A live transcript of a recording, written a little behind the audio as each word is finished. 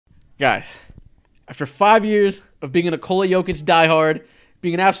Guys, after 5 years of being a Nikola Jokic diehard,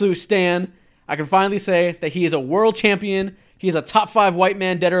 being an absolute stan, I can finally say that he is a world champion. He is a top 5 white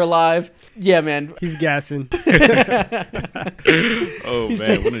man, dead or alive. Yeah, man. He's gassing. What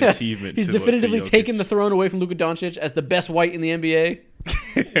an achievement. He's definitively taken the throne away from Luka Doncic as the best white in the NBA.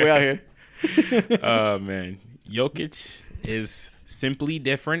 We're out here. Oh, man. Jokic is simply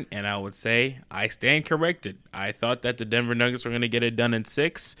different, and I would say I stand corrected. I thought that the Denver Nuggets were going to get it done in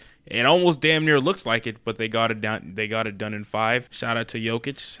 6. It almost damn near looks like it, but they got it done. They got it done in 5. Shout out to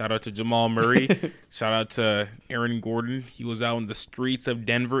Jokic. Shout out to Jamal Murray. Shout out to Aaron Gordon. He was out in the streets of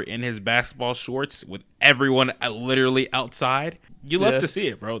Denver in his basketball shorts with everyone literally outside. You love to see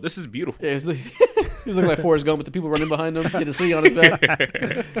it, bro. This is beautiful. Yeah, he was looking like Forrest Gump with the people running behind him. He had the city on his back.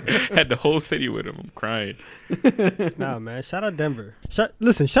 Had the whole city with him. I'm crying. Nah, man. Shout out Denver. Shout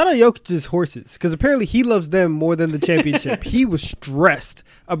out Jokic's horses, because apparently he loves them more than the championship. He was stressed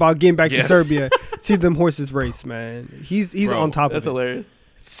about getting back to Serbia, see them horses race, man. He's on top of it. That's hilarious.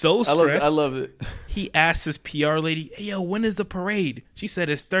 So stressed. I love it. He asked his PR lady, "Hey, yo, when is the parade?" She said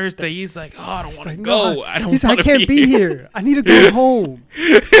it's Thursday. He's like, "Oh, I don't want to go. No, I don't. He's like, I can't be here. I need to go home.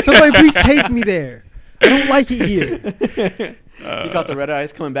 Somebody please take me there. I don't like it here." He caught the red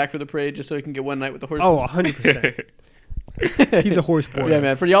eyes coming back for the parade just so he can get one night with the horses. Oh, 100%. He's a horse boy. Yeah,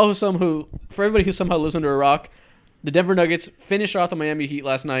 man. For everybody who somehow lives under a rock, the Denver Nuggets finished off the Miami Heat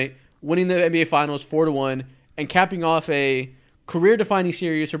last night, winning the NBA Finals 4-1, and capping off a career-defining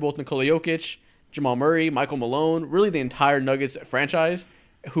series for both Nikola Jokic, Jamal Murray, Michael Malone, really the entire Nuggets franchise,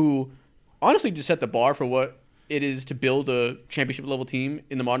 who honestly just set the bar for what it is to build a championship-level team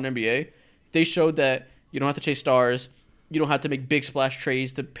in the modern NBA. They showed that you don't have to chase stars. You don't have to make big splash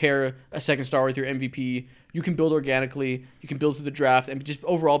trades to pair a second star with your MVP. You can build organically. You can build through the draft and just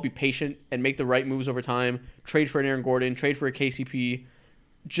overall be patient and make the right moves over time. Trade for an Aaron Gordon. Trade for a KCP.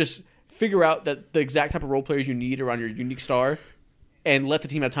 Just figure out that the exact type of role players you need around your unique star and let the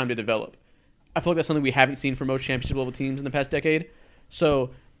team have time to develop. I feel like that's something we haven't seen from most championship-level teams in the past decade.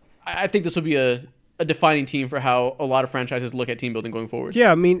 So I think this will be a defining team for how a lot of franchises look at team building going forward.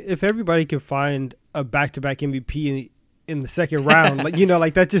 Yeah, I mean, if everybody could fiend a back-to-back MVP in the second round,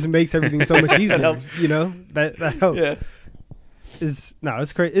 that just makes everything so much easier. That helps. That helps. Yeah.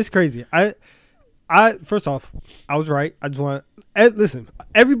 It's crazy. It's crazy. I first off, I was right. I just want to listen.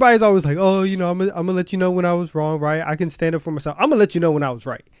 Everybody's always like, "Oh, I'm gonna let you know when I was wrong, right? I can stand up for myself. I'm gonna let you know when I was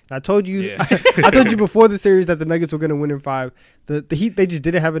right." And I told you, Yeah. I told you before the series that the Nuggets were gonna win in 5. The Heat, they just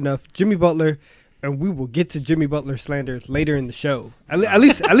didn't have enough. Jimmy Butler, and we will get to Jimmy Butler slander later in the show. At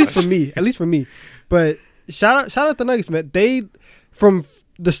least for me. But shout out the Nuggets, man. They, from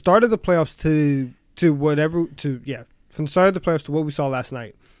the start of the playoffs from the start of the playoffs to what we saw last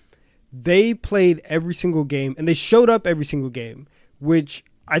night, they played every single game and they showed up every single game, which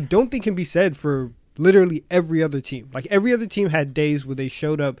I don't think can be said for literally every other team. Like, every other team had days where they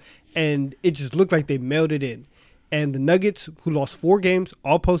showed up and it just looked like they mailed it in. And the Nuggets, who lost 4 games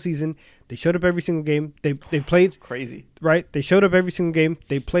all postseason, they showed up every single game. They played crazy, right? They showed up every single game.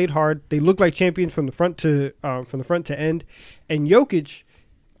 They played hard. They looked like champions from the front to end. And Jokic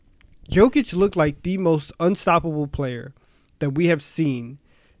looked like the most unstoppable player that we have seen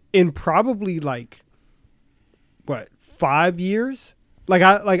in probably 5 years. I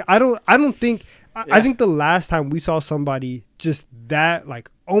think the last time we saw somebody just that,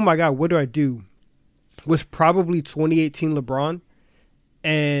 oh my God, what do I do, was probably 2018 LeBron.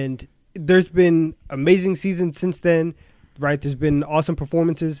 And there's been amazing seasons since then, right? There's been awesome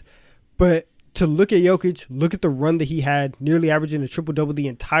performances. But to look at Jokic, look at the run that he had, nearly averaging a triple-double the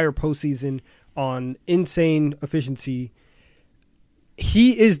entire postseason on insane efficiency.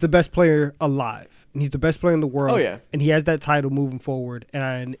 He is the best player alive. And he's the best player in the world. Oh, yeah. And he has that title moving forward.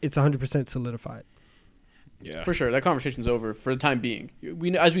 And it's 100% solidified. Yeah, for sure. That conversation's over for the time being. We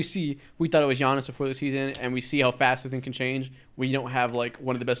thought it was Giannis before the season, and we see how fast the thing can change when you don't have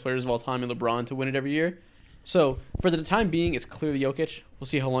one of the best players of all time in LeBron to win it every year. So for the time being, it's clearly Jokic. We'll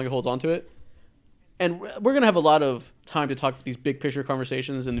see how long he holds on to it, and we're gonna have a lot of time to talk these big picture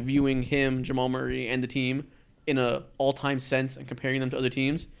conversations and viewing him, Jamal Murray, and the team in a all-time sense and comparing them to other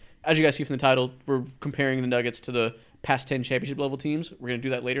teams. As you guys see from the title, we're comparing the Nuggets to the past 10 championship level teams. We're gonna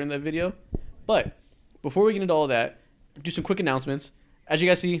do that later in that video, but before we get into all of that, do some quick announcements. As you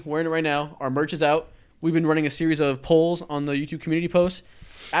guys see, we're in it right now. Our merch is out. We've been running a series of polls on the YouTube community posts,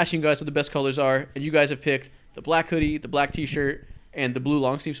 asking you guys what the best colors are, and you guys have picked the black hoodie, the black t-shirt, and the blue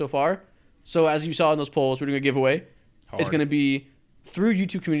long sleeve so far. So as you saw in those polls, we're doing a giveaway. It's going to be through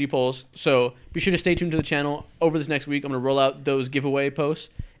YouTube community polls, so be sure to stay tuned to the channel. Over this next week, I'm going to roll out those giveaway posts.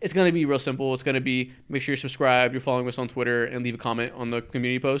 It's going to be real simple. It's going to be, make sure you're subscribed, you're following us on Twitter, and leave a comment on the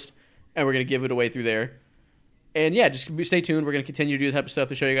community post. and we're gonna give it away through there. And yeah, just stay tuned. We're gonna continue to do the type of stuff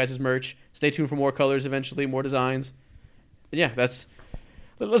to show you guys his merch. Stay tuned for more colors eventually, more designs. But yeah, let's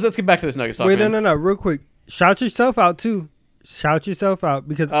get back to this Nuggets talk. Wait, man. no, real quick. Shout yourself out too. Shout yourself out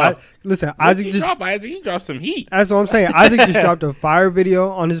because Isaac He dropped some heat. That's what I'm saying. Isaac just dropped a fire video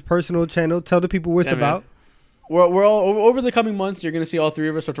on his personal channel. Tell the people what it's about. We're all over the coming months. You're gonna see all three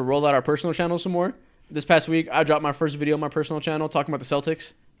of us start to roll out our personal channels some more. This past week, I dropped my first video on my personal channel talking about the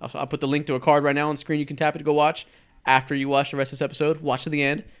Celtics. I'll put the link to a card right now on the screen. You can tap it to go watch. After you watch the rest of this episode, watch to the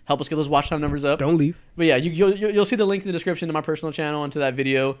end. Help us get those watch time numbers up. Don't leave. But yeah, you'll see the link in the description to my personal channel and to that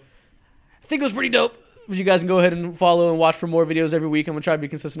video. I think it was pretty dope. You guys can go ahead and follow and watch for more videos every week. I'm going to try to be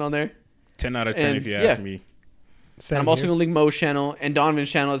consistent on there. 10 out of 10 if you ask me. And I'm also going to link Mo's channel and Donovan's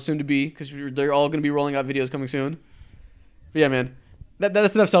channel as soon to be because they're all going to be rolling out videos coming soon. But yeah, man.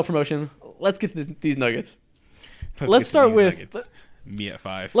 That's enough self-promotion. Let's get to these Nuggets. Let's start with... Nuggets. Me at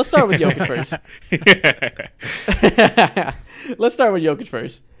 5. Let's start with Jokic first. Let's start with Jokic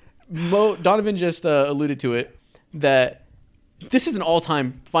first. Donovan just alluded to it, that this is an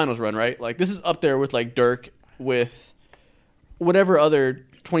all-time finals run, right? Like, this is up there with, like, Dirk, with whatever other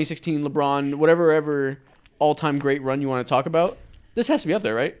 2016 LeBron, whatever all-time great run you want to talk about. This has to be up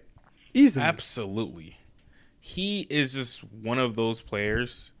there, right? Easily. Absolutely. He is just one of those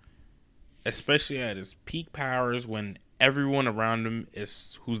players, especially at his peak powers, when everyone around him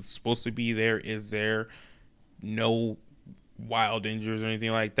is who's supposed to be there is there. No wild injuries or anything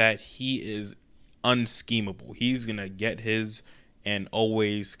like that. He is unschemable. He's going to get his and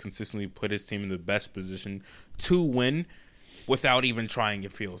always consistently put his team in the best position to win without even trying,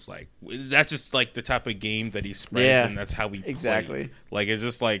 it feels like. That's just like the type of game that he spreads, and that's how he plays. Like, it's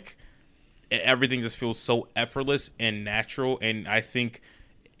just like everything just feels so effortless and natural, and I think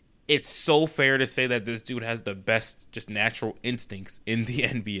it's so fair to say that this dude has the best just natural instincts in the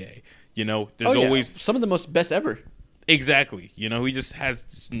NBA. You know, there's always some of the most best ever. Exactly. You know, he just has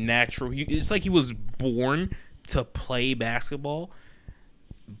this natural. It's like he was born to play basketball.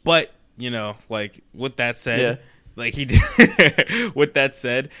 But, you know, like, with that said, like, with that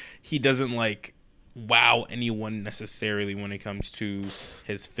said, he doesn't, like, wow anyone necessarily when it comes to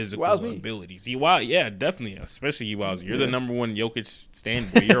his physical abilities. Definitely. Especially he wows. You're the number one Jokic stand.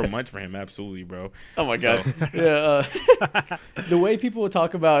 You're a munch for him. Absolutely, bro. Oh, my God. The way people would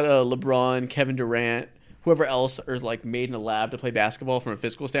talk about LeBron, Kevin Durant, whoever else is like made in a lab to play basketball from a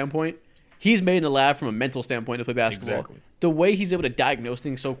physical standpoint, he's made in a lab from a mental standpoint to play basketball. Exactly. The way he's able to diagnose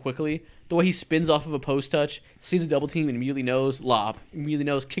things so quickly, the way he spins off of a post touch, sees a double team and immediately knows lob, immediately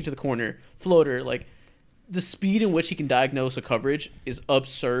knows kick to the corner, floater, like the speed in which he can diagnose a coverage is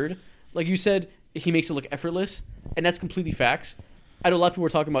absurd. Like you said, he makes it look effortless, and that's completely facts. I know a lot of people were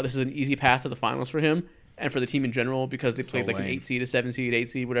talking about this as an easy path to the finals for him and for the team in general because they played like an 8 seed, a 7 seed, 8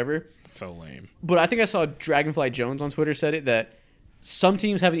 seed, whatever. So lame. But I think I saw Dragonfly Jones on Twitter said it, that some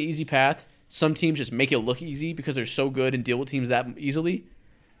teams have an easy path. Some teams just make it look easy because they're so good and deal with teams that easily.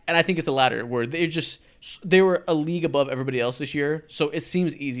 And I think it's the latter, where they were a league above everybody else this year. So it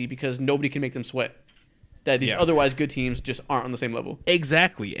seems easy because nobody can make them sweat. That these otherwise good teams just aren't on the same level.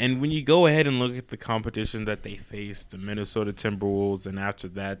 Exactly. And when you go ahead and look at the competition that they faced, the Minnesota Timberwolves, and after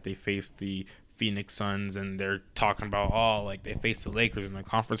that they faced the Phoenix Suns, and they're talking about, like, they faced the Lakers in the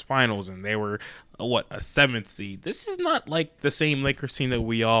conference finals, and they were, a 7th seed. This is not like the same Lakers team that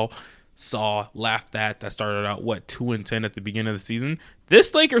we all saw, laughed at, that started out, 2-10 at the beginning of the season.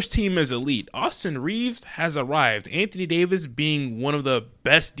 This Lakers team is elite. Austin Reeves has arrived. Anthony Davis, being one of the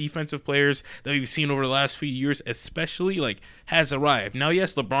best defensive players that we've seen over the last few years, especially, has arrived. Now,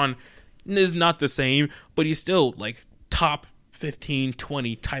 yes, LeBron is not the same, but he's still, top 15,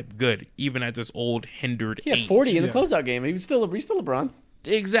 20 type good, even at this old hindered age. He had 40 in the closeout game. He's still LeBron.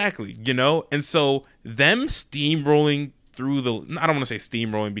 Exactly, and so them steamrolling through I don't want to say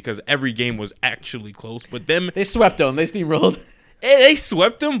steamrolling because every game was actually close, but they swept them. They steamrolled. They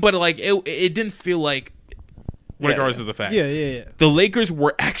swept them, but it didn't feel like, regardless of the fact. Yeah. The Lakers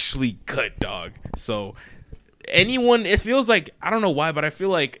were actually good, dog. So it feels like, I don't know why, but I feel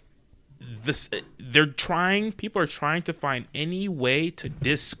like people are trying to find any way to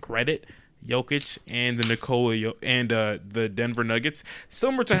discredit Jokic and the Denver Nuggets,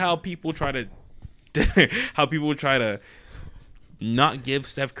 similar to how people try to not give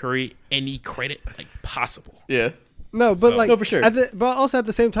Steph Curry any credit possible. Yeah. No, but no, for sure. But also at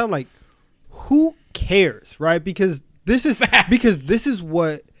the same time, who cares, right? Because this is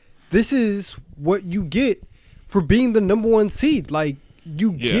what you get for being the number 1 seed.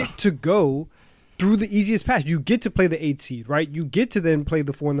 You get to go through the easiest path. You get to play the 8 seed, right? You get to then play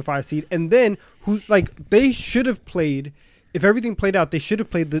the 4 and the 5 seed, and then they should have played if everything played out, they should have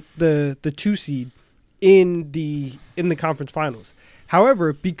played the 2 seed in the conference finals.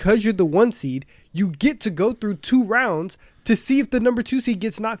 However, because you're the 1 seed, you get to go through 2 rounds to see if the number 2 seed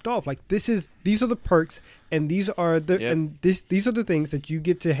gets knocked off. Like these are the perks, and these are these are the things that you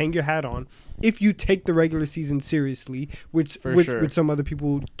get to hang your hat on if you take the regular season seriously, which some other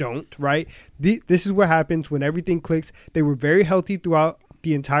people don't. Right? This is what happens when everything clicks. They were very healthy throughout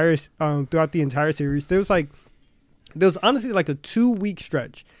the entire series. There was honestly like a 2-week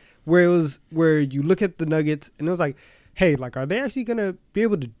stretch where you look at the Nuggets and it was like, hey, like, are they actually gonna be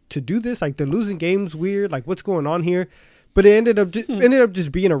able to do this? Like, they're losing games weird. Like, what's going on here? But it ended up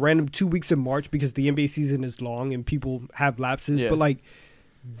just being a random 2 weeks in March because the NBA season is long and people have lapses. Yeah. But like,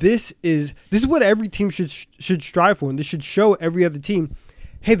 this is what every team should strive for, and this should show every other team,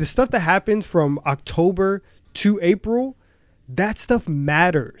 hey, the stuff that happens from October to April, that stuff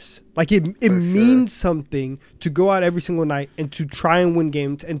matters. Like it means something to go out every single night and to try and win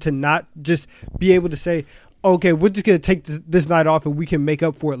games and to not just be able to say, okay, we're just gonna take this night off and we can make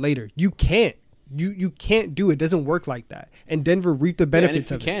up for it later. You can't. You can't do it. It doesn't work like that. And Denver reaped the benefits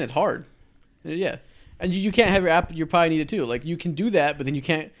of it. And if you can, it's hard. Yeah. And you can't have your app. You probably need it too. Like, you can do that, but then you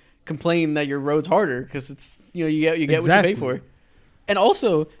can't complain that your road's harder because it's, you get exactly what you pay for. And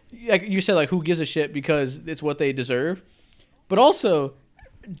also, like you said, like, who gives a shit because it's what they deserve. But also,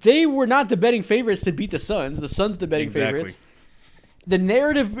 they were not the betting favorites to beat the Suns. The Suns the betting favorites. The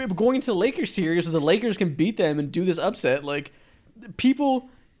narrative going to the Lakers series was the Lakers can beat them and do this upset. Like, people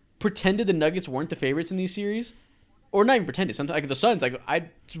pretended the Nuggets weren't the favorites in these series, or not even pretended. Sometimes, like the Suns,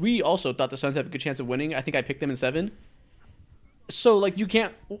 we also thought the Suns have a good chance of winning. I think I picked them in 7. So like, you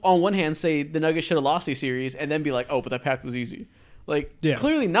can't on one hand say the Nuggets should have lost these series and then be like, oh, but that path was easy. Like,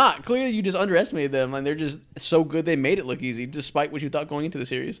 clearly not. Clearly you just underestimated them, and they're just so good they made it look easy, despite what you thought going into the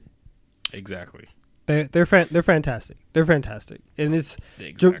series. Exactly. They're fantastic. They're fantastic, and it's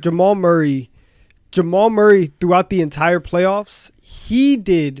Jamal Murray. Jamal Murray throughout the entire playoffs, he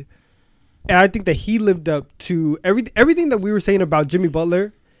did, and I think that he lived up to everything that we were saying about Jimmy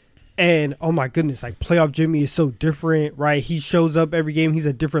Butler. And oh my goodness, like, playoff Jimmy is so different, right? He shows up every game. He's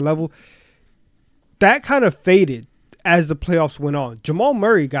a different level. That kind of faded as the playoffs went on. Jamal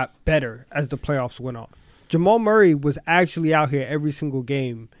Murray got better as the playoffs went on. Jamal Murray was actually out here every single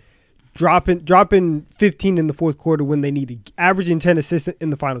game, dropping 15 in the fourth quarter when they needed, averaging 10 assists in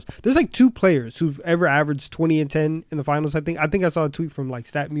the finals. There's like 2 players who've ever averaged 20 and 10 in the finals. I think I saw a tweet from like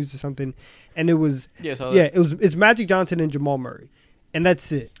StatMuse or something, and it was it's Magic Johnson and Jamal Murray, and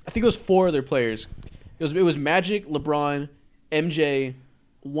that's it. I think it was 4 other players. It was Magic, LeBron, MJ,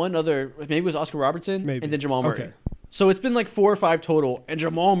 one other, maybe it was Oscar Robertson, and then Jamal Murray. Okay. So it's been like 4 or 5 total, and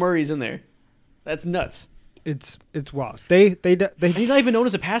Jamal Murray's in there. That's nuts. It's wild. They and he's not even known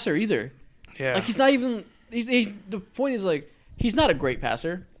as a passer either. Yeah. Like, he's not even. He's the point is, like, he's not a great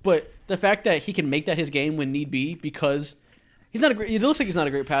passer, but the fact that he can make that his game when need be, because he's not a great. It looks like he's not a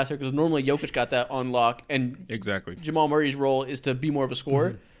great passer because normally Jokic got that on lock, and exactly Jamal Murray's role is to be more of a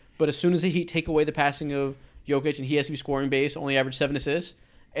scorer. Mm-hmm. But as soon as he take away the passing of Jokic and he has to be scoring base, only average 7 assists,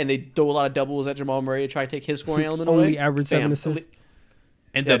 and they throw a lot of doubles at Jamal Murray to try to take his scoring element away. Only average 7 assists.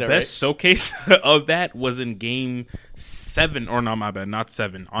 And the best showcase of that was in game 7, or no, my bad, not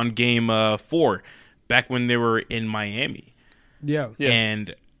 7, on game 4, back when they were in Miami. Yeah.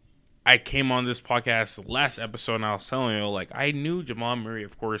 And I came on this podcast last episode and I was telling you, like, I knew Jamal Murray,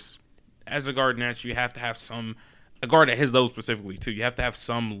 of course, as a guard net, you have to have a guard at his level specifically, too. You have to have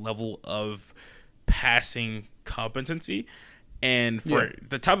some level of passing competency. And for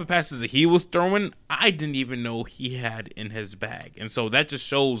the type of passes that he was throwing, I didn't even know he had in his bag. And so that just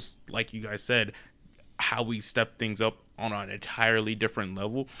shows, like you guys said, how we step things up on an entirely different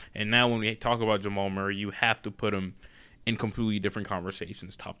level. And now when we talk about Jamal Murray, you have to put him in completely different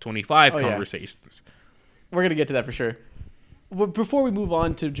conversations, top 25 conversations. We're going to get to that for sure. But before we move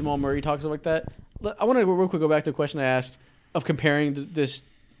on to Jamal Murray talks like that, I want to real quick go back to the question I asked of comparing this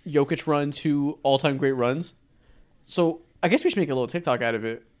Jokic run to all-time great runs. So I guess we should make a little TikTok out of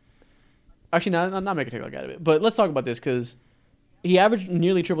it. Actually, not make a TikTok out of it. But let's talk about this because he averaged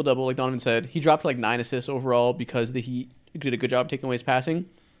nearly triple-double, like Donovan said. He dropped to like 9 assists overall because the Heat did a good job taking away his passing.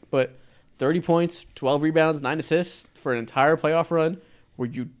 But 30 points, 12 rebounds, 9 assists for an entire playoff run where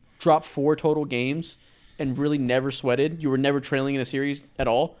you dropped 4 total games and really never sweated. You were never trailing in a series at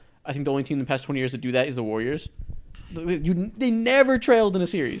all. I think the only team in the past 20 years to do that is the Warriors. They never trailed in a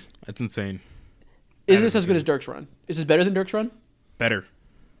series. That's insane. Is this as good as Dirk's run? Is this better than Dirk's run? Better.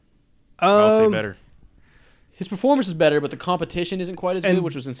 I would say better. His performance is better, but the competition isn't quite as good,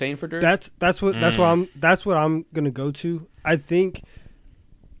 which was insane for Dirk. That's what I'm gonna go to. I think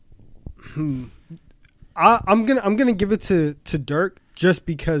I'm gonna give it to Dirk just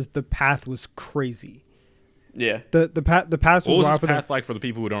because the path was crazy. Yeah. The path was What was wild his for them. path like for the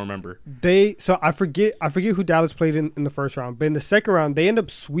people who don't remember? So I forget who Dallas played in the first round, but in the second round they end up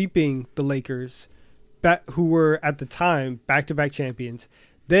sweeping the Lakers, who were at the time back-to-back champions.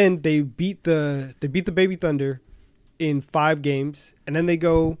 Then they beat the Baby Thunder in 5 games, and then they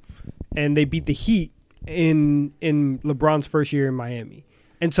go and they beat the Heat in LeBron's first year in Miami.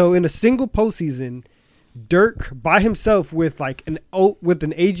 And so in a single postseason, Dirk by himself with an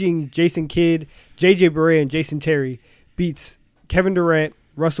aging Jason Kidd, JJ Barea, and Jason Terry beats Kevin Durant,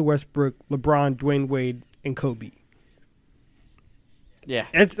 Russell Westbrook, LeBron, Dwayne Wade, and Kobe. Yeah.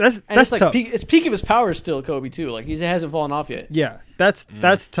 That's It's like tough. it's peak of his power still, Kobe too. Like he hasn't fallen off yet. Yeah, that's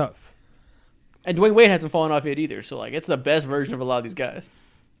tough. And Dwayne Wade hasn't fallen off yet either. So like it's the best version of a lot of these guys.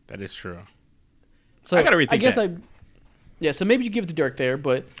 That is true. So I gotta rethink that. Yeah, so maybe you give it to Dirk there,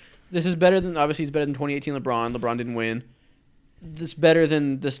 but this is better than obviously it's better than 2018 LeBron. LeBron didn't win. This is better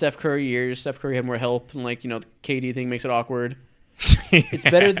than the Steph Curry years. Steph Curry had more help, and like the KD thing makes it awkward. It's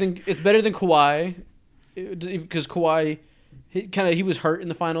better than Kawhi, because Kawhi, he was hurt in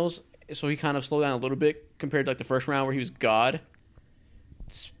the finals, so he kind of slowed down a little bit compared to like the first round where he was God.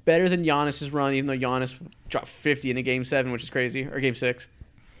 It's better than Giannis's run, even though Giannis dropped 50 in a Game 7, which is crazy, or Game 6.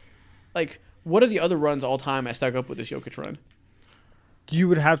 Like, what are the other runs all time I stack up with this Jokic run? You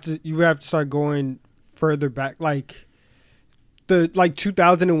would have to start going further back, like the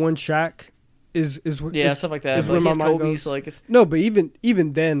 2001 Shaq is stuff like that. is But where like, my he's mind Kobe, goes. so like it's No, but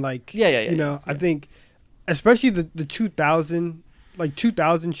even then, like Yeah. I think especially the 2000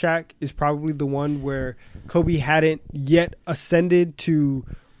 Shaq is probably the one where Kobe hadn't yet ascended to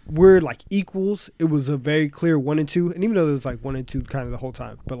we're like equals. It was a very clear 1 and 2, and even though it was like 1 and 2 kind of the whole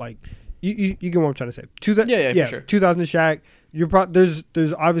time, but like you get what I'm trying to say. For sure. 2000 Shaq.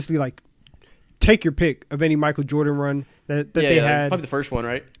 There's obviously like take your pick of any Michael Jordan run that they had. Probably the first one,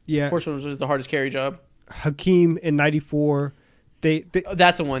 right? Yeah, First one was the hardest carry job. Hakeem in '94.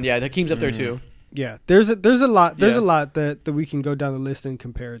 That's the one. Yeah, Hakeem's up there too. Yeah, there's a lot Yeah. a lot that we can go down the list and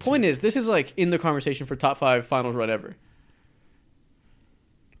compare it to. Point is, this is like in the conversation for top 5 finals run ever.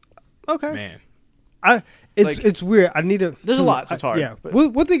 Okay, Man. It's weird. I need to. There's a lot, so it's hard, Yeah, but-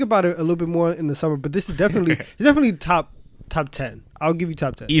 we'll think about it a little bit more in the summer. But this is definitely top 10. I'll give you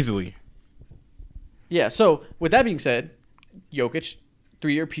top 10. Easily. Yeah. So with that being said, Jokic,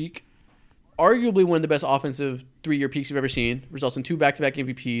 3-year peak, arguably one of the best offensive 3-year peaks you've ever seen. Results in 2 back-to-back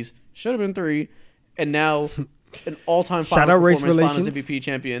MVPs. Should have been 3, and now an all-time Shout out finals race performance, finals relations. MVP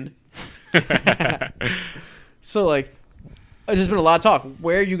champion. So like, there's been a lot of talk.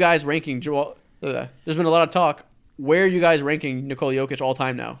 Where are you guys ranking Joel? There's been a lot of talk. Where are you guys ranking Nikola Jokic all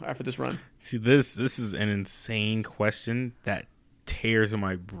time now after this run? See, this is an insane question that tears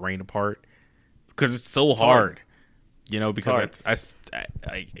my brain apart because it's so hard. Because I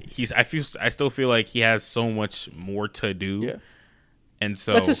still feel like he has so much more to do. Yeah. And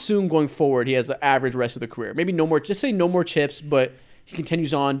so Let's assume going forward he has the average rest of the career. Maybe no more. Just say no more chips, but he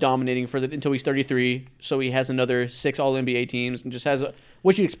continues on dominating until he's 33. So he has another 6 All NBA teams and just has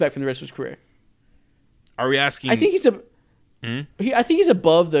what you'd expect from the rest of his career. are we asking? I think I think he's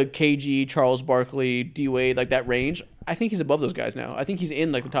above the KG, Charles Barkley, D Wade, like that range. I think he's above those guys now. I think he's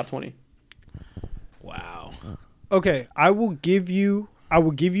in like the top 20. Wow. Okay, I will give you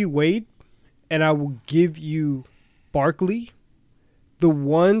Wade, and I will give you Barkley. The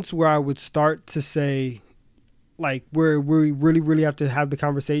ones where I would start to say, like, where we really have to have the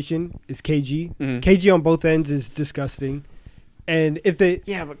conversation is KG. Mhm. KG on both ends is disgusting, and if they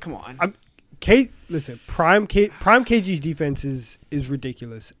Yeah, but come on. listen, prime KG's defense is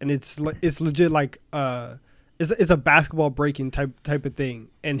ridiculous, and it's legit like it's a basketball breaking type of thing,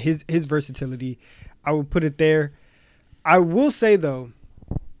 and his versatility, I would put it there. I will say though,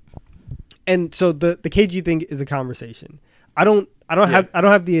 and so the KG thing is a conversation. I don't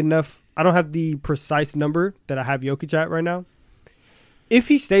have the precise number that I have Jokic at right now. If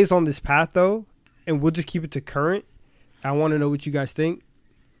he stays on this path though, and we'll just keep it to current, I want to know what you guys think.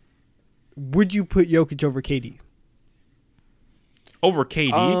 Would you put Jokic over KD? Over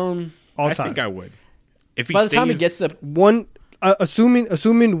KD? All I time. think I would. If he By the time he stays- gets the One,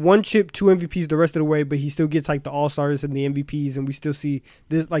 assuming one chip, 2 MVPs the rest of the way, but he still gets like the All Stars and the MVPs, and we still see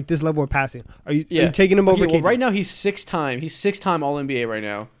this level of passing. Are you taking him over Okay, well, KD? right now he's 6-time All NBA right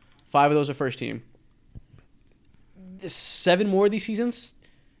now. 5 of those are first team. 7 more of these seasons.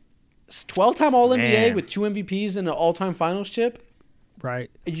 12-time All NBA Man. with 2 MVPs and an all-time Finals chip. Right.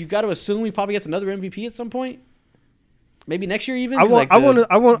 You got to assume he probably gets another MVP at some point. Maybe next year even. I 'Cause, want.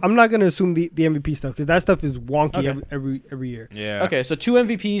 like, I'm not gonna assume the MVP stuff because that stuff is wonky Okay. every year. Yeah. Okay, so 2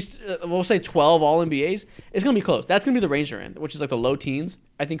 MVPs, we'll say 12 All NBAs. It's gonna be close. That's gonna be the range they're in, which is like the low teens.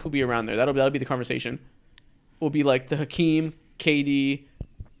 I think he'll be around there. That'll be the conversation. Will be like the Hakeem, KD,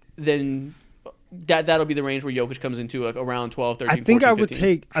 then that'll be the range where Jokic comes into like around 12, 13, I think 14, I would 15.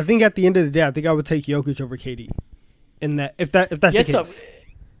 take. I think at the end of the day, I think I would take Jokic over KD. In that, if that's Yeah, the it's case, tough.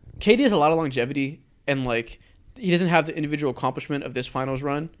 KD has a lot of longevity, and like he doesn't have the individual accomplishment of this finals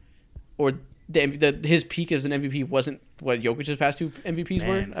run, or his peak as an MVP wasn't what Jokic's past 2 MVPs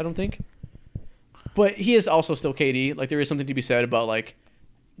Man. were. I don't think. But he is also still KD. Like there is something to be said about like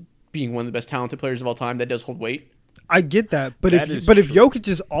being one of the best talented players of all time. That does hold weight. I get that. But That if is if true. Jokic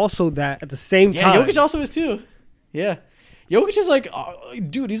is also that at the same Yeah, time, Jokic also is too. Yeah. Jokic is like,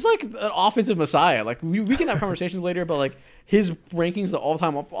 dude, he's like an offensive messiah. Like we can have conversations later about like his rankings of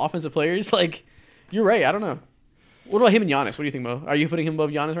all-time offensive players. Like, you're right. I don't know. What about him and Giannis? What do you think, Mo? Are you putting him above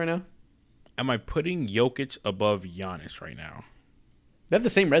Giannis right now? Am I putting Jokic above Giannis right now? They have the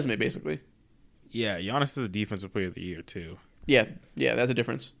same resume, basically. Yeah, Giannis is a defensive player of the year too. Yeah, that's a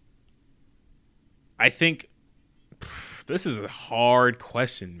difference. I think this is a hard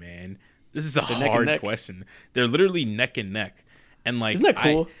question, man. This is a They're neck and hard neck. question. They're literally neck and neck. And like Isn't that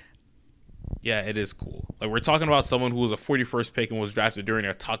cool? Yeah, it is cool. Like we're talking about someone who was a 41st pick and was drafted during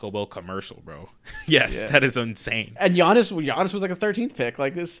a Taco Bell commercial, bro. Yes, Yeah. that is insane. And Giannis was like a 13th pick.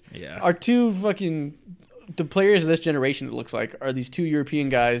 Like this, Yeah. our two fucking the players of this generation. It looks like are these 2 European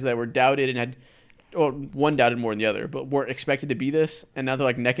guys that were doubted and had, well, one doubted more than the other, but weren't expected to be this, and now they're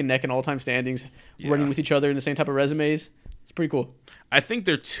like neck and neck in all-time standings, running with each other in the same type of resumes. It's pretty cool. I think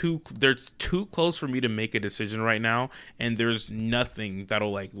they're too close for me to make a decision right now, and there's nothing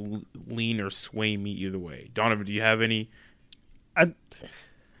that'll like lean or sway me either way. Donovan, do you have any I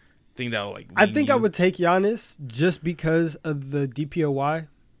thing that'll like? I lean think you? I would take Giannis just because of the DPOY.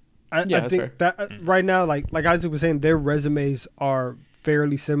 I that's think fair. that right now, like Isaac was saying, their resumes are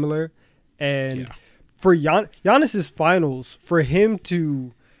fairly similar, and Yeah. for Giannis's finals, for him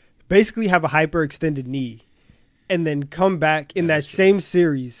to basically have a hyperextended knee, and then come back in that same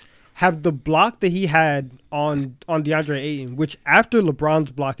series, have the block that he had on DeAndre Ayton, which after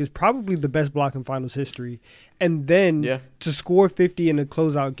LeBron's block is probably the best block in finals history, and then to score 50 in a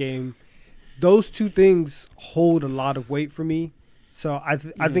closeout game, those two things hold a lot of weight for me. So I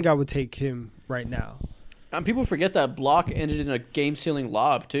think I would take him right now. People forget that block ended in a game-sealing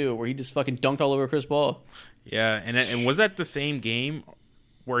lob too, where he just fucking dunked all over Chris Paul. Yeah, and was that the same game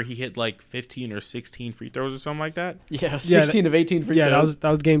where he hit like 15 or 16 free throws or something like that? Yeah, 16 of 18 free throws. that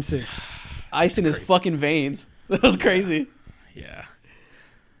was game 6. Ice in his fucking veins. That was crazy. Yeah.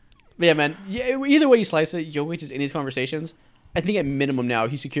 But yeah, man. Yeah, either way you slice it, Jokic is in these conversations. I think at minimum now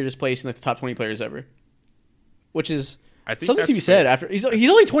he secured his place in like the top 20 players ever, which is I think something to that's be said. fair. After he's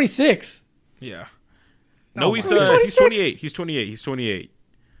only 26. Yeah. No, No, he's 26? 28. He's 28. He's 28.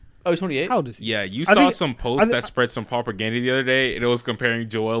 Oh, he's 28. How old is he? Yeah, you I saw think- some post that spread some propaganda the other day, and it was comparing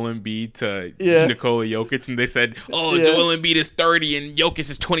Joel Embiid to Yeah. Nikola Jokic, and they said, "Oh, Yeah. Joel Embiid is 30 and Jokic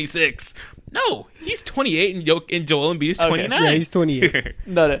is 26." No, he's 28 and Joel Embiid is Okay. 29. Yeah, he's 28.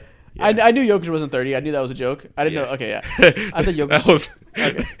 No. I knew Jokic wasn't 30. I knew that was a joke. I didn't know. Okay, yeah. I thought Jokic. That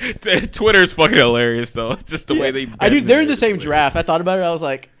was Twitter's fucking hilarious though. Just the way they. I knew bend they're in the same narrative. draft. I thought about it. I was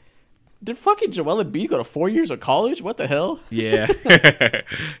like, did fucking Joel Embiid go to 4 years of college? What the hell? Yeah,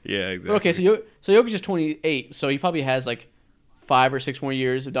 yeah, exactly. But okay, so Jokic is 28, so he probably has like 5 or 6 more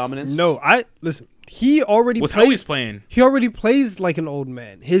years of dominance. No, listen. He already with how plays. he's playing, He already plays like an old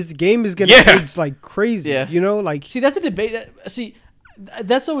man. His game is gonna Yeah. age like crazy. Yeah. You know, like See, that's a debate.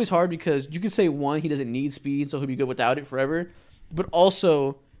 That's always hard because you could say one, he doesn't need speed, so he'll be good without it forever. But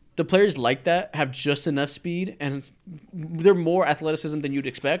also, the players like that have just enough speed, and they're more athleticism than you'd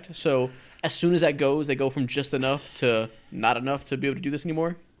expect. So as soon as that goes, they go from just enough to not enough to be able to do this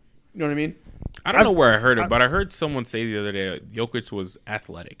anymore. You know what I mean? I don't know where I heard it, but I heard someone say the other day Jokic was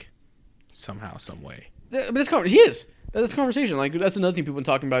athletic somehow, some way. But he is. That's a conversation. Like that's another thing people have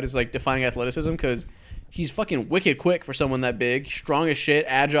been talking about is like defining athleticism because he's fucking wicked quick for someone that big, strong as shit,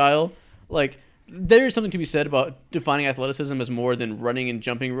 agile. Like there is something to be said about defining athleticism as more than running and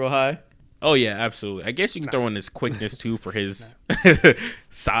jumping real high. Oh yeah, absolutely. I guess you can throw in his quickness too for his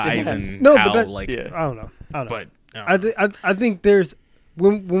size and No, but how that- like. Yeah. I don't know. But I think there's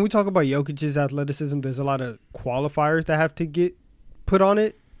when we talk about Jokic's athleticism, there's a lot of qualifiers that have to get put on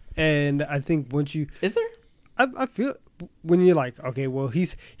it, and I think once you, Is there? I feel when you're like, okay, well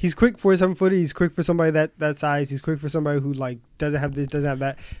he's quick for a 7-footer, he's quick for somebody that size, he's quick for somebody who like doesn't have this, doesn't have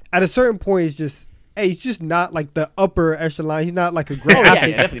that. At a certain point, it's just hey, he's just not like the upper echelon. He's not like a great Oh, yeah,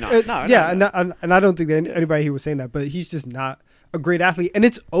 athlete. yeah, definitely not. No, yeah, no. And I don't think that anybody here was saying that, but he's just not a great athlete, and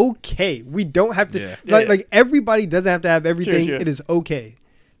it's okay. We don't have to Yeah. like everybody doesn't have to have everything. Sure. It is okay.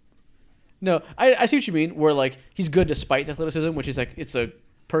 No, I see what you mean. Where like he's good despite the athleticism, which is like it's a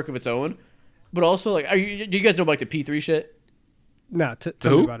perk of its own. But also like, do you guys know about like the P3 shit? Nah, tell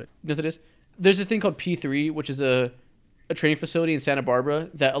Who? me about it. You know what it is? There's this thing called P3, which is a training facility in Santa Barbara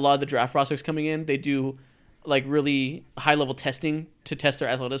that a lot of the draft prospects coming in, they do like really high level testing to test their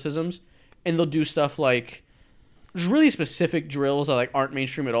athleticisms, and they'll do stuff like there's really specific drills that like aren't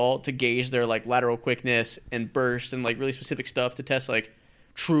mainstream at all to gauge their like lateral quickness and burst and like really specific stuff to test like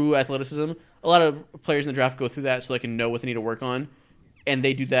true athleticism. A lot of players in the draft go through that so they can know what they need to work on, and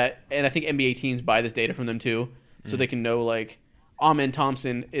they do that. And I think NBA teams buy this data from them too, so they can know like Amen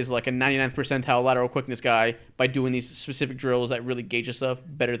Thompson is like a 99th percentile lateral quickness guy by doing these specific drills that really gauge his stuff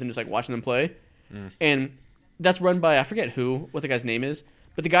better than just like watching them play. And that's run by, I forget what the guy's name is,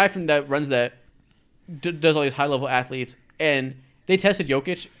 but the guy from that runs that does all these high level athletes, and they tested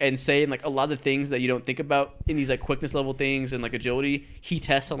Jokic and saying like a lot of the things that you don't think about in these like quickness level things and like agility, he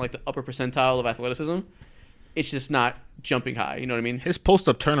tests on like the upper percentile of athleticism. It's just not jumping high. You know what I mean? His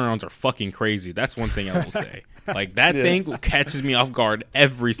post-up turnarounds are fucking crazy. That's one thing I will say. Like, that thing catches me off guard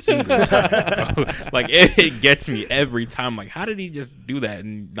every single time, bro. Like, it gets me every time. Like, how did he just do that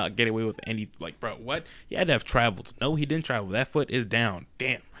and not get away with any... Like, bro, what? He had to have traveled. No, he didn't travel. That foot is down.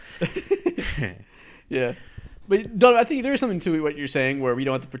 Damn. Yeah. But Donovan, I think there is something to what you're saying where we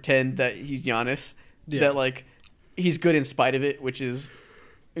don't have to pretend that he's Giannis. Yeah. That, like, he's good in spite of it, which is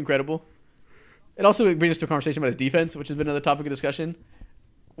incredible. It also brings us to a conversation about his defense, which has been another topic of discussion,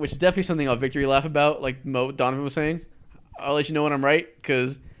 which is definitely something I'll victory laugh about, like Donovan was saying. I'll let you know when I'm right,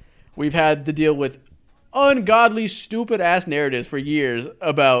 because we've had to deal with ungodly, stupid-ass narratives for years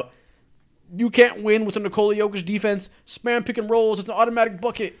about you can't win with a Nikola Jokic defense, spam pick and rolls, it's an automatic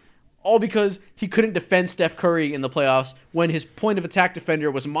bucket, all because he couldn't defend Steph Curry in the playoffs when his point of attack defender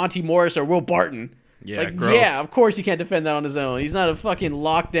was Monty Morris or Will Barton. Yeah, like, gross. yeah, of course he can't defend that on his own. He's not a fucking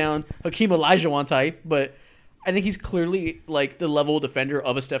lockdown Hakeem Olajuwon type, but I think he's clearly like the level defender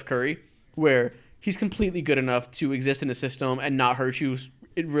of a Steph Curry, where he's completely good enough to exist in the system and not hurt you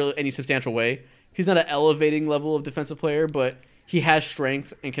in really any substantial way. He's not an elevating level of defensive player, but he has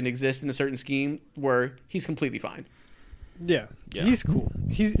strengths and can exist in a certain scheme where he's completely fine. Yeah, Yeah. he's cool.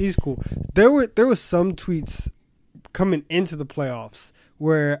 He's cool. There was some tweets coming into the playoffs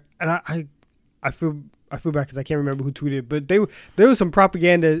where, and I feel bad because I can't remember who tweeted, but there was some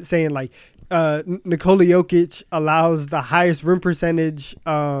propaganda saying like Nikola Jokic allows the highest rim percentage,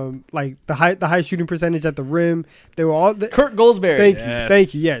 like the highest shooting percentage at the rim. They were all Kurt Goldsberry.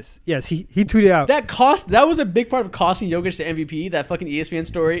 Thank you. Yes. He tweeted out That was a big part of costing Jokic the MVP. That fucking ESPN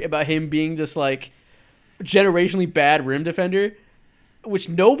story about him being this like generationally bad rim defender, which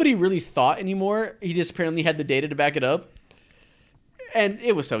nobody really thought anymore. He just apparently had the data to back it up, and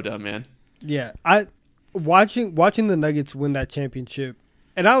it was so dumb, man. Yeah, watching the Nuggets win that championship,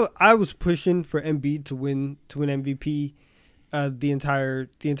 and I was pushing for Embiid to win MVP the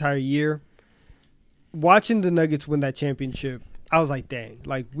entire year. Watching the Nuggets win that championship, I was like, dang,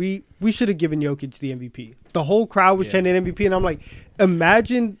 like we should have given Jokic the MVP. The whole crowd was chanting MVP, and I'm like,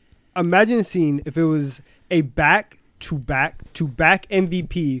 imagine seeing if it was a back-to-back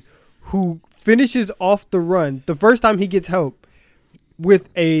MVP who finishes off the run the first time he gets help with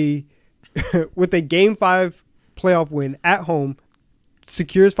a Game 5 playoff win at home,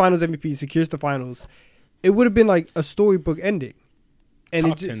 secures Finals MVP, secures the Finals. It would have been like a storybook ending. And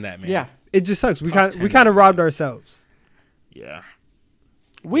Talk to him that, man. Yeah, it just sucks. We kind of robbed ourselves. Yeah.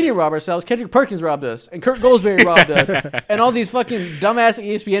 we didn't rob ourselves. Kendrick Perkins robbed us, and Kurt Goldsberry robbed us, and all these fucking dumbass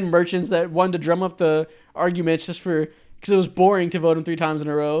ESPN merchants that wanted to drum up the arguments just because it was boring to vote him 3 times in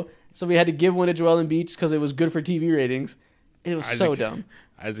a row. So we had to give one to Joel Embiid because it was good for TV ratings. It was so dumb.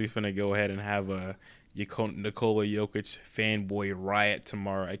 Isaac's finna go ahead and have a Nikola Jokic fanboy riot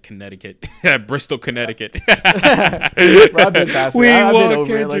tomorrow at Connecticut, at Bristol, Connecticut. I've been past We that. I've been want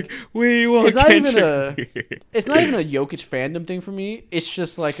over it. Kendrick. Like, We want it's not Kendrick. it's not even a Jokic fandom thing for me. It's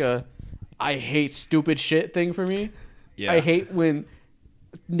just like I hate stupid shit thing for me. Yeah. I hate when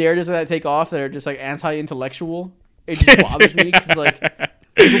narratives like that take off that are just like anti-intellectual. It just bothers me because like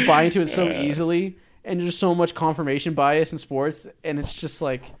people buy into it so easily, and there's so much confirmation bias in sports, and it's just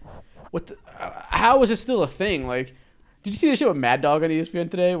like, how is it still a thing? Like, did you see the show with Mad Dog on ESPN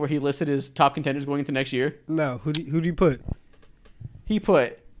today, where he listed his top contenders going into next year? No, who do you put? He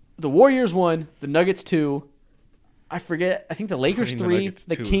put the Warriors 1, the Nuggets 2, I forget. I think the Lakers Putting the 3, Nuggets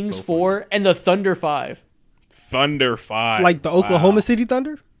the 2 is Kings so 4, and the Thunder 5. Thunder 5. Like the Oklahoma City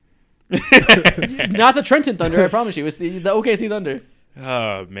Thunder? Not the Trenton Thunder, I promise you. It's the OKC Thunder.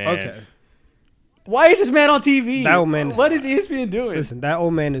 Oh man. Okay. Why is this man on TV? That old man. What is ESPN doing? Listen, that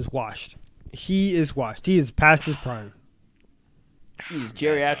old man is washed. He is washed. He is past his prime. He's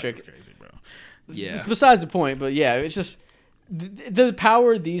geriatric. That's crazy, bro. It's besides the point, but yeah, it's just the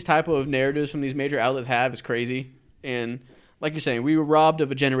power these type of narratives from these major outlets have is crazy. And like you're saying, we were robbed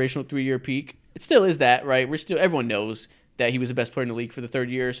of a generational 3-year peak. It still is that, right? Everyone knows that he was the best player in the league for the 3rd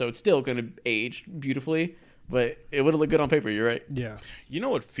year, so it's still going to age beautifully. But it would have looked good on paper. You're right. Yeah. You know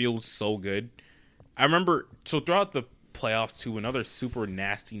what feels so good? I remember, so throughout the playoffs, too, another super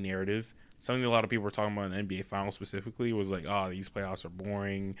nasty narrative, something a lot of people were talking about in the NBA Finals specifically, was like, oh, these playoffs are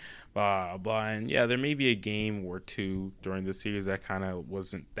boring, blah, blah. And yeah, there may be a game or two during the series that kind of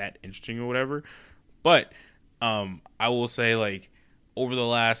wasn't that interesting or whatever. But I will say, like, over the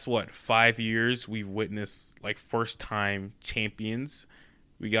last, 5 years, we've witnessed, like, first-time champions.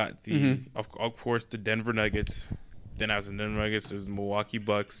 We got the, of course, the Denver Nuggets. Then after the Denver Nuggets, there's the Milwaukee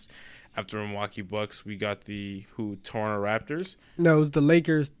Bucks. After the Milwaukee Bucks, we got the Toronto Raptors. No, it was the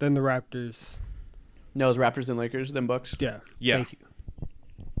Lakers, then the Raptors. No, it's Raptors and Lakers, then Bucks. Yeah. Thank you.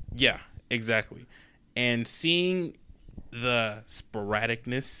 Yeah, exactly. And seeing the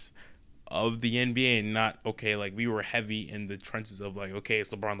sporadicness of the NBA and not, okay, like we were heavy in the trenches of like, okay, it's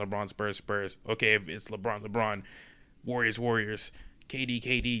LeBron, Spurs. Okay, if it's LeBron, Warriors,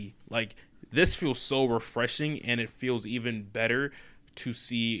 KD. Like, this feels so refreshing, and it feels even better to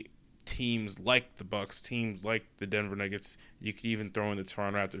see teams like the Bucks, teams like the Denver Nuggets. You could even throw in the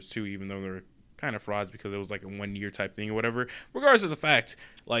Toronto Raptors too, even though they're kind of frauds because it was like a 1-year type thing or whatever. Regardless of the fact,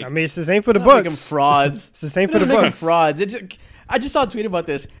 like, I mean, it's the same for the Not making Bucks. them frauds. It's the same for the Making Bucks. frauds. I just saw a tweet about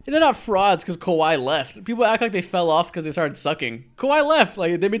this. And they're not frauds because Kawhi left. People act like they fell off because they started sucking. Kawhi left.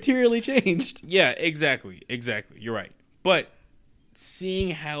 Like, they materially changed. yeah, exactly. You're right. But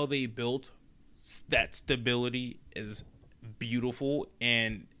seeing how they built that stability is beautiful,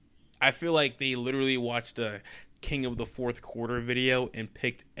 and I feel like they literally watched a King of the Fourth Quarter video and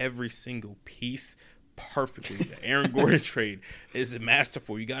picked every single piece perfectly. The Aaron Gordon trade is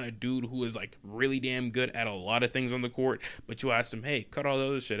masterful. You got a dude who is like really damn good at a lot of things on the court, but you ask him, hey, cut all the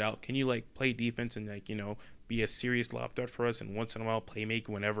other shit out. Can you like play defense and like, be a serious lob threat for us, and once in a while playmaker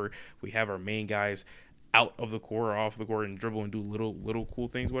whenever we have our main guys out of the court or off the court and dribble and do little cool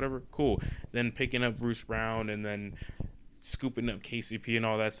things, whatever. Cool. Then picking up Bruce Brown and then scooping up KCP and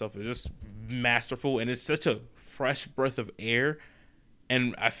all that stuff is just masterful, and it's such a fresh breath of air.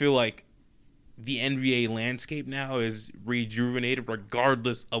 And I feel like the NBA landscape now is rejuvenated,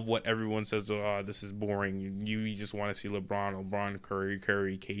 regardless of what everyone says. Oh, this is boring. You just want to see LeBron, Curry,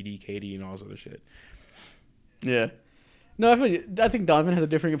 KD, and all this other shit. Yeah. No, I think Donovan has a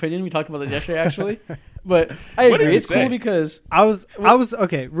different opinion. We talked about this yesterday, actually. But I What did agree. he It's say? cool because I was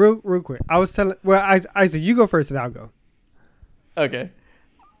okay. Real quick. I was telling. Well, Isaac, you go first, and I'll go. Okay.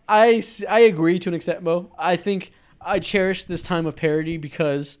 I agree to an extent, Mo. I think I cherish this time of parity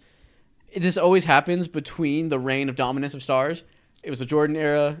because this always happens between the reign of dominance of stars. It was the Jordan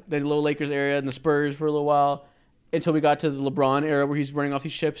era, then the little Lakers era, and the Spurs for a little while, until we got to the LeBron era where he's running off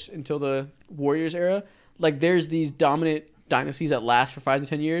these ships until the Warriors era. Like, there's these dominant dynasties that last for 5 to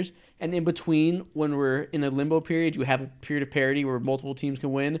 10 years. And in between, when we're in a limbo period, you have a period of parity where multiple teams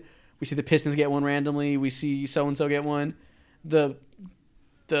can win. We see the Pistons get one randomly. We see so-and-so get one. The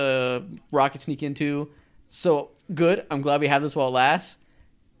Rockets sneak in too. So good. I'm glad we have this while it lasts.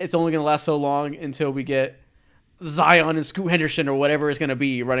 It's only going to last so long until we get Zion and Scoot Henderson or whatever it's going to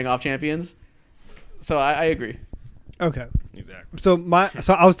be running off champions. So I agree. Okay. Exactly. So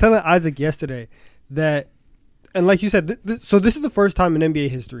I was telling Isaac yesterday that, and like you said, so this is the first time in NBA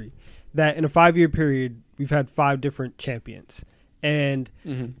history that in a 5-year period we've had 5 different champions, and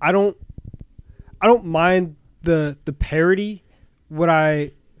I don't mind the parity. What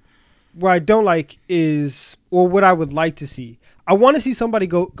I don't like is, or what I would like to see, I want to see somebody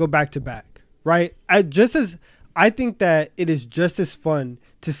go back to back, right? I think that it is just as fun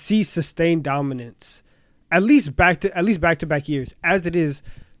to see sustained dominance, at least back to back years, as it is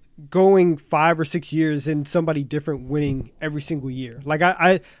going 5 or 6 years and somebody different winning every single year. Like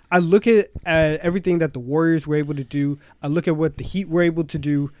I look at everything that the Warriors were able to do. I look at what the Heat were able to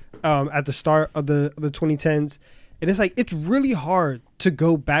do at the start of the 2010s. And it's like, it's really hard to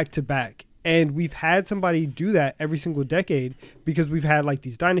go back to back. And we've had somebody do that every single decade because we've had like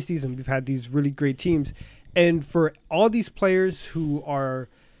these dynasties and we've had these really great teams. And for all these players who are,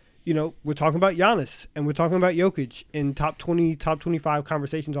 we're talking about Giannis and we're talking about Jokic in top 20, top 25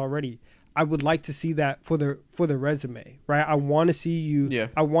 conversations already. I would like to see that for the resume, right? I want to see you. Yeah.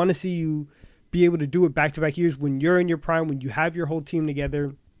 I want to see you be able to do it back to back years when you're in your prime, when you have your whole team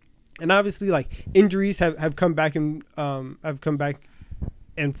together. And obviously, like, injuries have come back and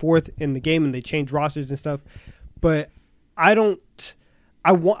forth in the game, and they change rosters and stuff. But that's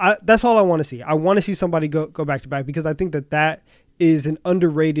all I want to see. I want to see somebody go back to back, because I think that is an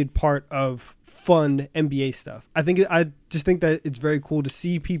underrated part of fun NBA stuff. I just think that it's very cool to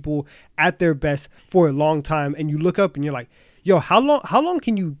see people at their best for a long time, and you look up and you're like, yo, how long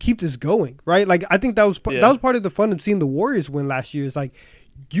can you keep this going, right? Like, I think that was part of the fun of seeing the Warriors win last year. Is like,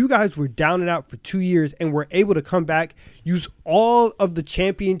 you guys were down and out for 2 years and were able to come back, use all of the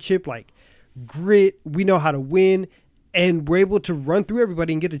championship, like, grit. We know how to win, and we're able to run through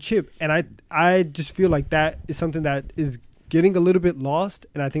everybody and get a chip. And I just feel like that is something that is getting a little bit lost.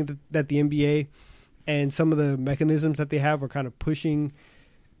 And I think that the NBA and some of the mechanisms that they have are kind of pushing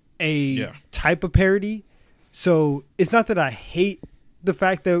a type of parity. So it's not that I hate the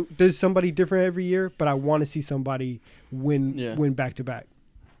fact that there's somebody different every year, but I want to see somebody win back to back.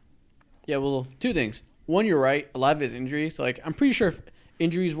 Yeah, well, two things. One, you're right. A lot of it is injuries. Like, I'm pretty sure if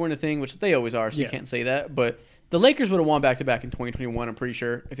injuries weren't a thing, which they always are, so you can't say that. But the Lakers would have won back-to-back in 2021, I'm pretty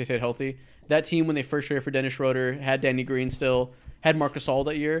sure, if they stayed healthy. That team, when they first traded for Dennis Schroeder, had Danny Green still, had Marc Gasol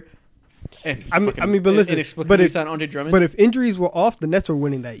that year. And but listen, Andre Drummond. But if injuries were off, the Nets were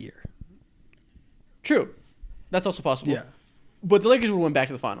winning that year. True. That's also possible. Yeah. But the Lakers would win back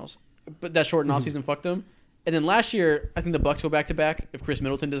to the finals. But that short offseason fucked them. And then last year, I think the Bucks go back-to-back if Chris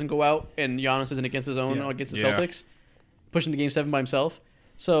Middleton doesn't go out and Giannis isn't against his own against the Celtics, pushing the Game 7 by himself.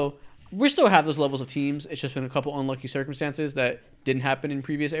 So we still have those levels of teams. It's just been a couple unlucky circumstances that didn't happen in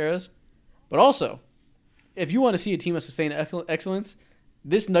previous eras. But also, if you want to see a team of sustained excellence,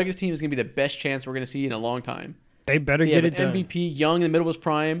 this Nuggets team is going to be the best chance we're going to see in a long time. They better get it done. MVP, young in the middle of his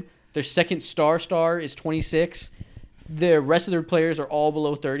prime. Their second star is 26. The rest of their players are all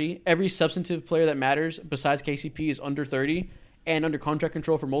below 30. Every substantive player that matters besides KCP is under 30 and under contract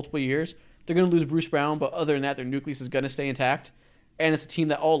control for multiple years. They're going to lose Bruce Brown, but other than that, their nucleus is going to stay intact. And it's a team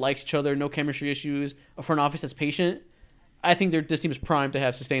that all likes each other, no chemistry issues, a front office that's patient. I think this team is primed to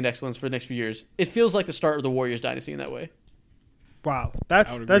have sustained excellence for the next few years. It feels like the start of the Warriors dynasty in that way. Wow,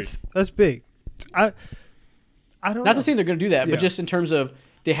 that's big. I don't know. Not to say they're going to do that, but just in terms of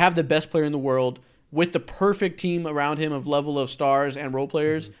they have the best player in the world with the perfect team around him of level of stars and role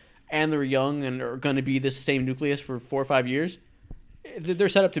players, and they're young and are going to be this same nucleus for 4 or 5 years. They're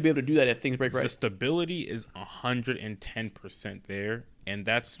set up to be able to do that if things break right. The stability is 110% there, and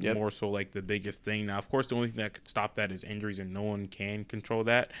that's more so like the biggest thing. Now, of course, the only thing that could stop that is injuries, and no one can control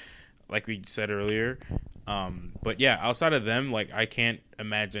that, like we said earlier. But yeah, outside of them, like, I can't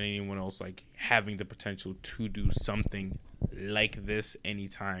imagine anyone else like having the potential to do something like this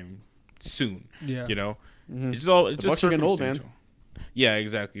anytime soon. Yeah, you know, it's just getting old, man. Yeah,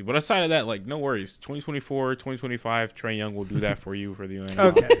 exactly. But aside of that, like, no worries. 2024, 2025, Trae Young will do that for you for the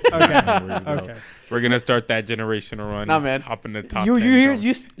UNL. Okay. We're gonna start that generational run. Nah, man. Hop in the top. You 10 hear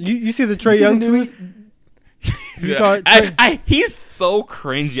you see the Trae Young news? He's so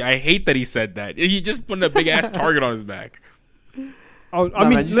cringy. I hate that he said that. He just put a big ass target on his back. Oh, I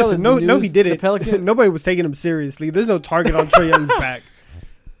mean, listen. No, he didn't. Nobody was taking him seriously. There's no target on Trae Young's back.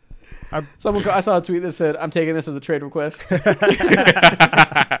 I saw a tweet that said, "I'm taking this as a trade request." Yeah,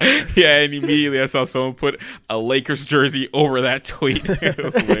 and immediately I saw someone put a Lakers jersey over that tweet. It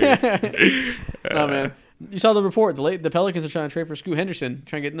was hilarious. No, man. You saw the report. The Pelicans are trying to trade for Scoot Henderson,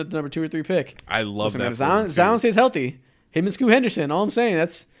 trying to get the number 2 or 3 pick. I love that. Zion stays healthy. Him and Scoot Henderson. All I'm saying,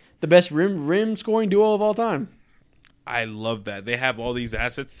 that's the best rim scoring duo of all time. I love that. They have all these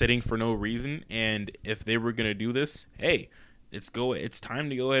assets sitting for no reason, and if they were going to do this, hey, it's time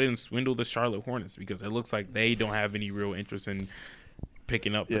to go ahead and swindle the Charlotte Hornets, because it looks like they don't have any real interest in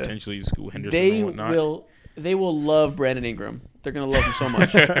picking up potentially Scoot Henderson and whatnot. They will love Brandon Ingram. They're going to love him so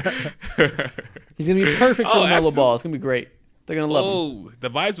much. He's going to be perfect for LaMelo Ball. It's going to be great. They're going to love him. The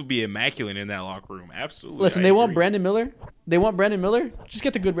vibes will be immaculate in that locker room. Absolutely. Listen, they want Brandon Miller. Just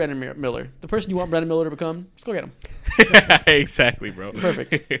get the good Brandon Miller. The person you want Brandon Miller to become, just go get him. Exactly, bro.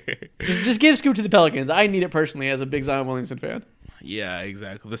 Perfect. just give Scoot to the Pelicans. I need it personally as a big Zion Williamson fan. Yeah,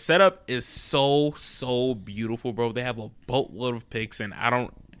 exactly. The setup is so beautiful, bro. They have a boatload of picks, and I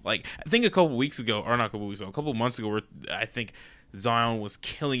think a couple months ago, where I think Zion was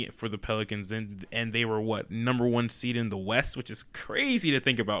killing it for the Pelicans, and they were number 1 seed in the West, which is crazy to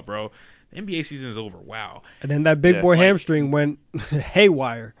think about, bro. The NBA season is over. Wow. And then that big boy hamstring went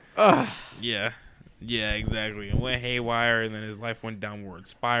haywire. Yeah, exactly. It went haywire, and then his life went downward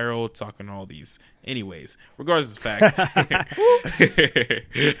spiral, talking all these. Anyways, regardless of the fact.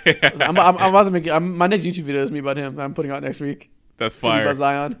 I'm about to make my next YouTube video is me about him. I'm putting out next week. That's fire. About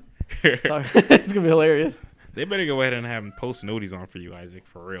Zion. It's going to be hilarious. They better go ahead and have him post noties on for you, Isaac.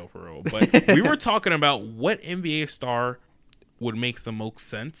 For real. But we were talking about what NBA star would make the most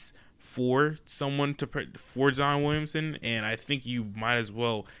sense for someone for Zion Williamson, and I think you might as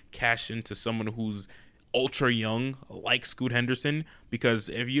well cash into someone who's ultra young, like Scoot Henderson, because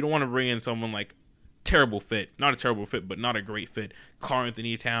if you don't want to bring in someone like not a terrible fit, but not a great fit, Karl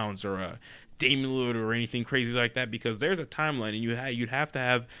Anthony Towns or Damian Lillard or anything crazy like that, because there's a timeline, and you'd have to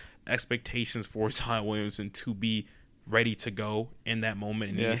have expectations for Zion Williamson to be ready to go in that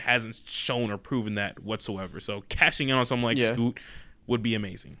moment, and he hasn't shown or proven that whatsoever. So cashing in on someone like Scoot would be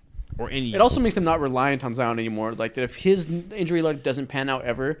amazing. Or any. It also makes them not reliant on Zion anymore. Like that, if his injury luck doesn't pan out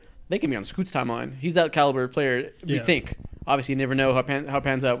ever, they can be on Scoot's timeline. He's that caliber player. We think. Obviously, you never know how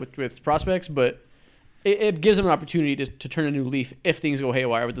pans out with prospects, but it gives them an opportunity to turn a new leaf if things go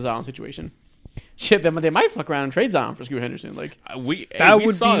haywire with the Zion situation. Shit, they might fuck around and trade Zion for Scoot Henderson. Like we saw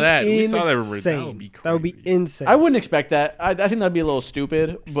that. We saw that. Insane. That would be crazy. That would be insane. I wouldn't expect that. I think that'd be a little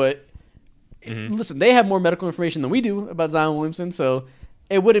stupid. But listen, they have more medical information than we do about Zion Williamson, so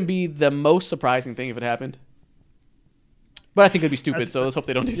it wouldn't be the most surprising thing if it happened. But I think it'd be stupid. So let's hope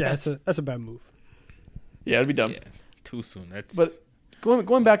they don't do that. That's a bad move. Yeah, it'd be dumb. Yeah, too soon. But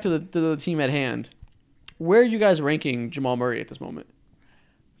going back to the team at hand, where are you guys ranking Jamal Murray at this moment?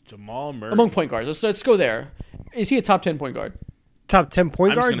 Jamal Murray among point guards. Let's go there. Is he a top 10 point guard? Top 10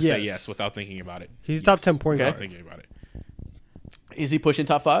 point guard? I'm just going to say yes without thinking about it. He's top 10 point guard. Without thinking about it. Is he pushing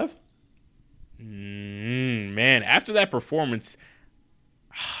top 5? Man, after that performance,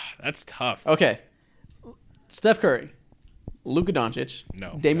 that's tough. Okay. Steph Curry, Luka Doncic,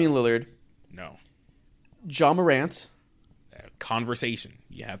 Damian Lillard, Ja Morant. Conversation.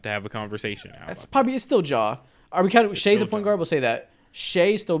 You have to have a conversation. That's probably it's still Ja. Are we counting Shea's a point guard? We'll say that.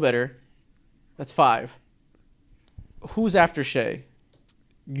 Shea's still better. That's 5. Who's after Shea?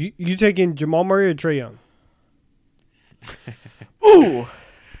 You taking Jamal Murray or Trae Young? Ooh.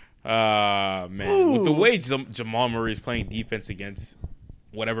 Man. Ooh. With the way Jamal Murray is playing defense against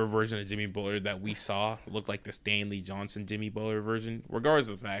whatever version of Jimmy Butler that we saw, looked like the Stanley Johnson Jimmy Butler version, regardless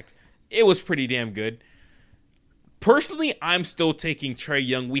of the fact, it was pretty damn good. Personally, I'm still taking Trae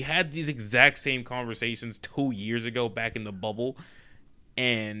Young. We had these exact same conversations 2 years ago back in the bubble,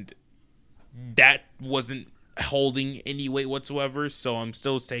 and that wasn't holding any weight whatsoever, so I'm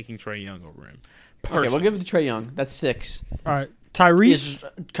still taking Trae Young over him. Okay, we'll give it to Trae Young. That's 6. All right. Tyrese?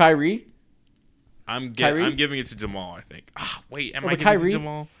 Kyrie? I'm giving it to Jamal, I think. Wait, am I giving it to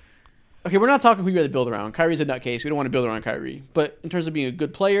Jamal? Okay, we're not talking who you rather build around. Kyrie's a nutcase. We don't want to build around Kyrie. But in terms of being a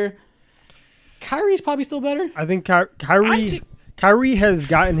good player, Kyrie's probably still better. I think Kyrie has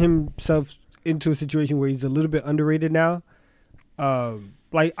gotten himself into a situation where he's a little bit underrated now. I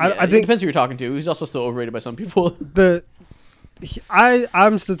think it depends who you're talking to. He's also still overrated by some people.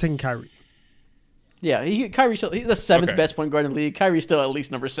 I'm still taking Kyrie. Yeah, Kyrie's still he's the 7th best point guard in the league. Kyrie's still at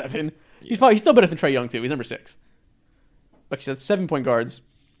least number 7. Yeah. He's still better than Trae Young too. He's number 6. Like so that's 7 point guards.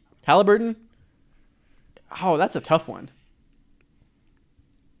 Halliburton. Oh, that's a tough one.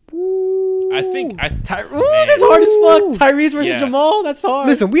 I think that's hard as fuck. Tyrese versus Jamal. That's hard.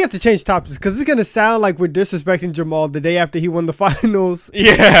 Listen, we have to change topics because it's gonna sound like we're disrespecting Jamal the day after he won the finals.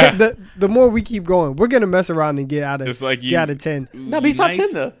 Yeah. The more we keep going, we're gonna mess around and get out of 10. No, but he's top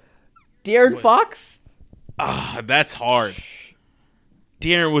 10 though. De'Aaron Fox. That's hard.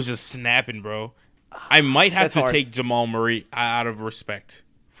 De'Aaron was just snapping, bro. I might have to take Jamal Murray out of respect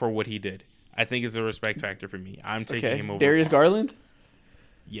for what he did. I think it's a respect factor for me. I'm taking him over Darius Fox. Garland.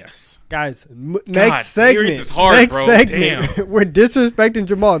 Yes. Guys, next segment. Darius is hard, bro. Damn. We're disrespecting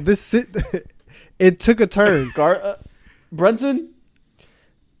Jamal. It took a turn. Brunson?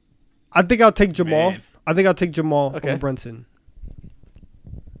 I think I'll take Jamal. Over Brunson.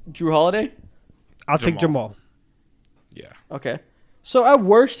 Drew Holiday? I'll take Jamal. Yeah. Okay. So at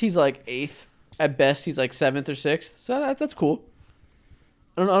worst, he's like 8th. At best, he's like 7th or 6th. So that's cool.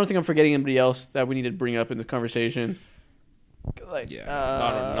 I don't think I'm forgetting anybody else that we need to bring up in this conversation. Not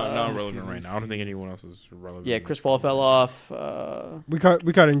relevant right now. I don't think anyone else is relevant. Yeah, Chris Paul fell off. We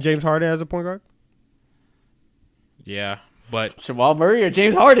cut in James Harden as a point guard. Yeah, but Jamal Murray or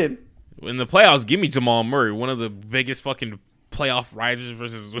James Harden? In the playoffs, give me Jamal Murray, one of the biggest fucking playoff riders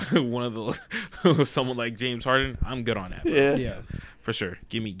versus one of the someone like James Harden. I'm good on that. Bro. Yeah, for sure.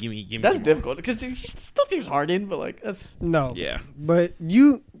 Give me. That's Jamal. difficult because he's still James Harden, but like that's no. Yeah, but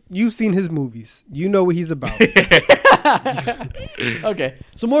you've seen his movies. You know what he's about. Okay,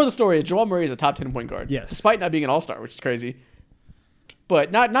 so more of the story is Jamal Murray is a top 10 point guard. Yes, despite not being an all-star, which is crazy.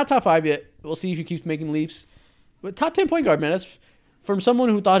 But not top 5 yet. We'll see if he keeps making leaps. But top 10 point guard, man. That's from someone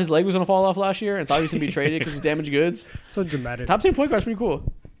who thought his leg was gonna fall off last year and thought he was gonna be traded because of damaged goods. So dramatic. Top 10 point guard's pretty cool.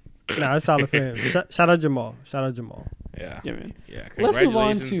 Nah, it's solid for him. Shout out Jamal. Yeah. Yeah, man. Yeah. Let's move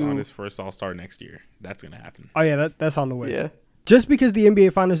on Congratulations to- on his first All-Star next year. That's going to happen. Oh yeah, that's on the way. Yeah. Just because the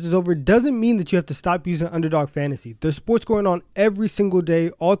NBA Finals is over doesn't mean that you have to stop using Underdog Fantasy. There's sports going on every single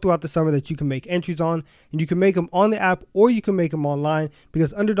day, all throughout the summer that you can make entries on, and you can make them on the app or you can make them online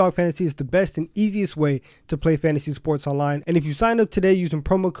because Underdog Fantasy is the best and easiest way to play fantasy sports online. And if you sign up today using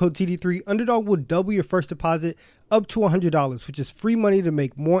promo code TD3, Underdog will double your first deposit up to $100, which is free money to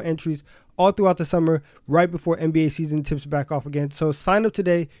make more entries all throughout the summer, right before NBA season tips back off again. So sign up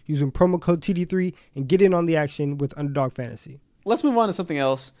today using promo code TD3 and get in on the action with Underdog Fantasy. Let's move on to something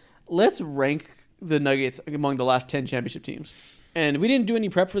else. Let's rank the Nuggets among the last 10 championship teams. And we didn't do any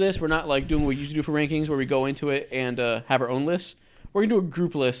prep for this. We're not like doing what we usually do for rankings where we go into it and have our own lists. We're going to do a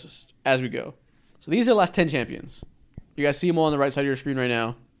group list as we go. So these are the last 10 champions. You guys see them all on the right side of your screen right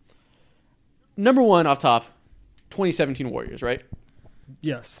now. Number one off top, 2017 Warriors, right?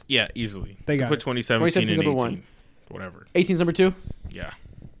 Yes. Yeah, easily. They got put it. 2017 and 18. number one. Whatever. 18's number two? Yeah.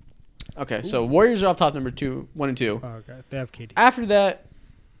 Okay, so Warriors are off top number 1 and 2. Oh, okay. They have KD. After that,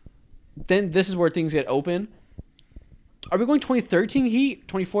 then this is where things get open. Are we going 2013 Heat,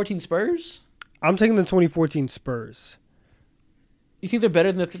 2014 Spurs? I'm taking the 2014 Spurs. You think they're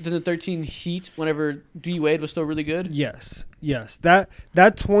better than the 13 Heat whenever D Wade was still really good? Yes. That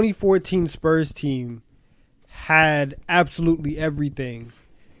 2014 Spurs team had absolutely everything.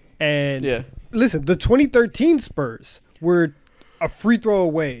 And Yeah. listen, the 2013 Spurs were a free throw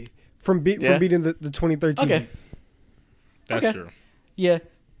away from Yeah. beating the 2013. Okay. That's Okay. true. Yeah.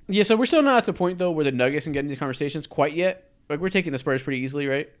 Yeah, so we're still not at the point, though, where the Nuggets can get into these conversations quite yet. Like, we're taking the Spurs pretty easily,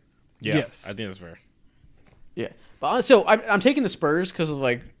 right? Yeah. Yes. I think that's fair. Yeah. But so I'm taking the Spurs because of,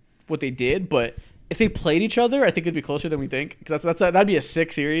 like, what they did, but if they played each other, I think it'd be closer than we think. Because that'd be a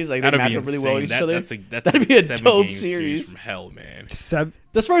sick series. Like, they That'd match be up really insane. well with each other. That'd be a 7 dope game series. from hell, man.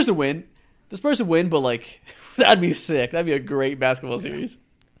 The Spurs would win. But, like, that'd be sick. That'd be a great basketball series.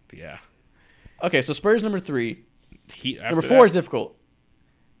 Yeah. Okay, so Spurs number 3. Heat after Number 4 that, is difficult.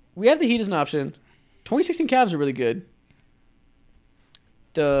 We have the Heat as an option. 2016 Cavs are really good.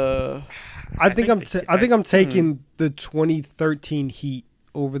 I think I'm taking the 2013 Heat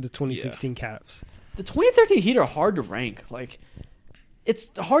over the 2016 Cavs. The 2013 Heat are hard to rank. Like, it's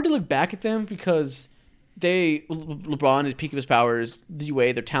hard to look back at them because LeBron at the peak of his powers, the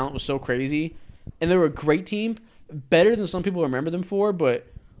way their talent was so crazy, and they were a great team, better than some people remember them for, but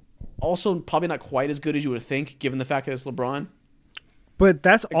also probably not quite as good as you would think, given the fact that it's LeBron. But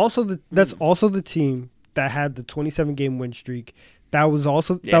that's also the team that had the 27 game win streak. That was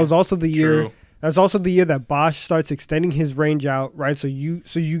also the year. True. That's also the year that Bosch starts extending his range out, right? So you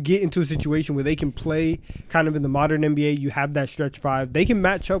get into a situation where they can play kind of in the modern NBA. You have that stretch five. They can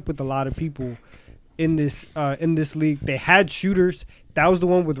match up with a lot of people in this league. They had shooters. That was the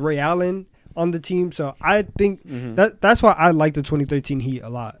one with Ray Allen on the team. So I think that's why I like the 2013 Heat a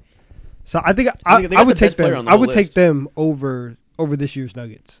lot. So I think I would take them. I would take them over this year's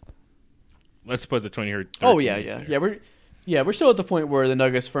Nuggets. Let's put the 2013. Oh yeah. We're still at the point where the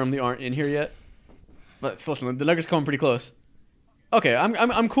Nuggets firmly aren't in here yet. But listen, the Nuggets come pretty close. Okay,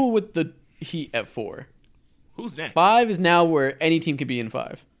 I'm cool with the Heat at 4. Who's next? 5 is now where any team could be in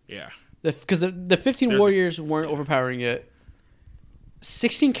 5. Yeah. Because the 15 Warriors weren't overpowering yet.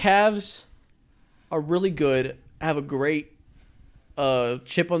 16 Cavs are really good. Have a great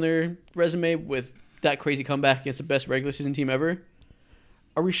chip on their resume with that crazy comeback against the best regular season team ever.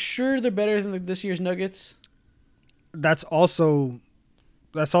 Are we sure they're better than this year's Nuggets? That's also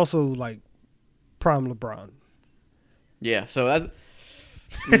like prime LeBron. Yeah. So that's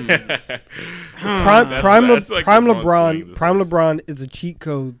Prime like LeBron. LeBron's Prime swing. LeBron is a cheat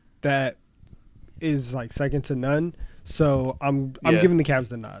code that is like second to none. So I'm giving the Cavs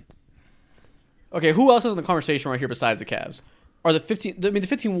the nod. okay. Who else is in the conversation right here besides the Cavs? Are the 15? I mean, the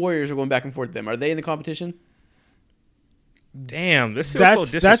 15 Warriors are going back and forth with them. Are they in the competition? Damn, this feels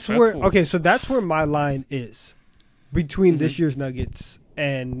so disrespectful. That's where my line is between this year's Nuggets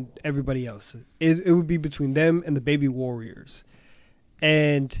and everybody else. It would be between them and the baby Warriors.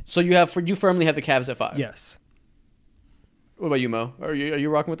 And So you firmly have the Cavs at 5. yes, What about you, Mo? Are you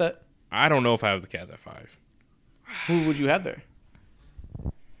rocking with that? I don't know if I have the Cavs at 5. Who would you have there?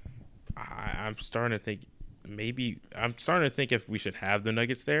 I'm starting to think if we should have the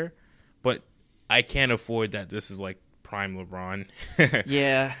Nuggets there, but I can't afford that. This is like prime LeBron.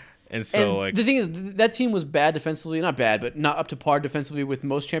 Yeah. And so, like, the thing is, that team was bad defensively. Not bad, but not up to par defensively with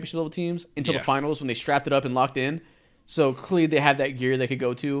most championship level teams until the finals when they strapped it up and locked in. So clearly they had that gear they could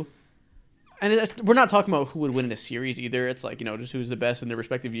go to. And we're not talking about who would win in a series either. It's like, just who's the best in their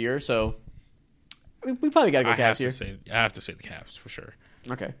respective year. So we probably got to go Cavs here. I have to say the Cavs for sure.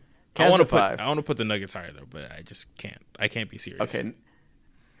 Okay. I want to at 5. I want to put the Nuggets higher though, but I just can't. I can't be serious.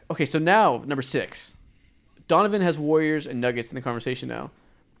 Okay. So now number 6, Donovan has Warriors and Nuggets in the conversation now.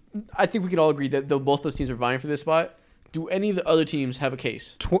 I think we could all agree that though both those teams are vying for this spot. Do any of the other teams have a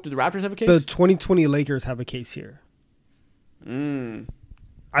case? Do the Raptors have a case? The 2020 Lakers have a case here. Mm.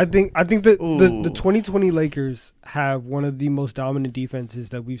 I think the 2020 Lakers have one of the most dominant defenses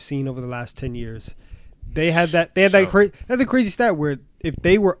that we've seen over the last 10 years. They had that crazy stat where if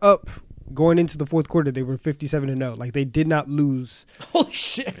they were up going into the fourth quarter, they were 57-0. Like they did not lose. Holy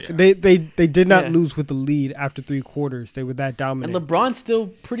shit! Yeah. They did not lose with the lead after 3 quarters. They were that dominant. And LeBron's still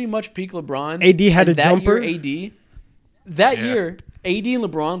pretty much peak LeBron. AD had a jumper. Year, AD and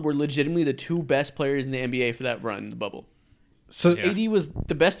LeBron were legitimately the 2 best players in the NBA for that run in the bubble. So AD was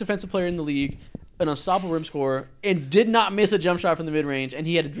the best defensive player in the league, an unstoppable rim scorer, and did not miss a jump shot from the mid-range, and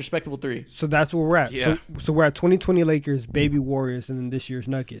he had a respectable 3. So that's where we're at. Yeah. So we're at 2020 Lakers, baby Warriors, and then this year's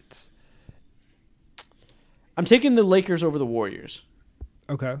Nuggets. I'm taking the Lakers over the Warriors.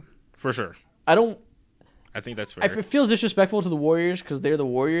 Okay. For sure. I think that's fair. It feels disrespectful to the Warriors because they're the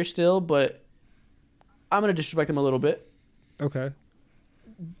Warriors still, but I'm going to disrespect them a little bit. Okay.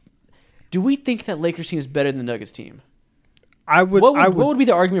 Do we think that Lakers team is better than the Nuggets team? What would be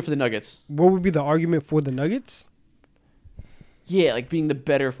the argument for the Nuggets? What would be the argument for the Nuggets? Yeah, like being the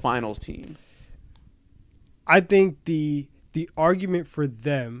better finals team. I think the argument for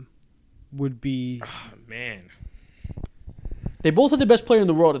them would be... Oh, man. They both had the best player in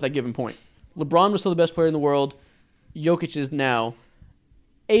the world at that given point. LeBron was still the best player in the world. Jokic is now.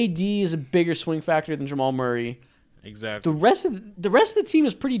 AD is a bigger swing factor than Jamal Murray. Exactly. The rest of the team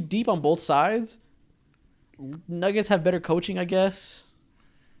is pretty deep on both sides. Nuggets have better coaching, I guess.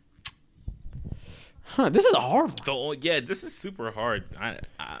 This is a hard one. This is super hard.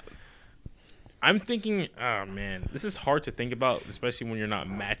 I'm thinking, oh man, this is hard to think about, especially when you're not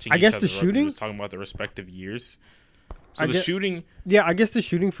matching. I guess each the other up. shooting. We're just talking about the respective years. So shooting. Yeah, I guess the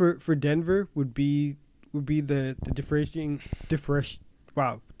shooting for Denver would be the differentiating.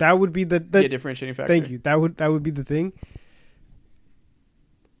 Wow, that would be the differentiating factor. Thank you. That would be the thing.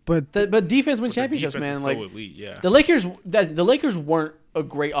 But defense wins championships, man. So like elite, yeah. The Lakers weren't a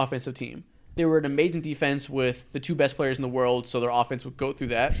great offensive team. They were an amazing defense with the 2 best players in the world, so their offense would go through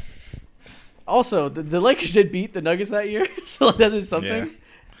that. Also, the Lakers did beat the Nuggets that year, so that is something.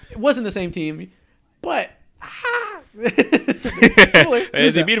 Yeah. It wasn't the same team, but they beat them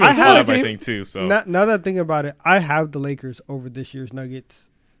in the playoff, I think, too. So now that I'm thinking about it, I have the Lakers over this year's Nuggets.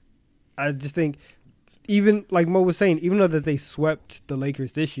 I just think, even like Mo was saying, even though that they swept the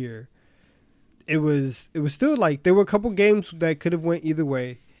Lakers this year, it was still like there were a couple games that could have went either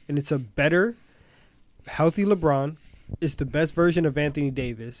way, and it's a better, healthy LeBron. It's the best version of Anthony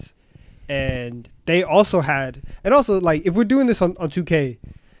Davis. And they also had, and also like if we're doing this on 2K,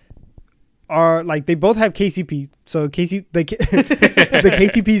 are like they both have KCP, so the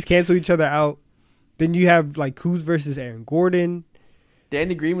KCPs cancel each other out. Then you have like Kuz versus Aaron Gordon.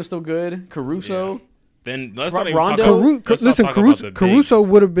 Danny Green was still good. Caruso. Yeah. Then let's not Rondo. Caruso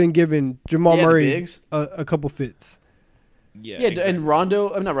would have been given Jamal Murray a couple fits. Yeah, exactly. And Rondo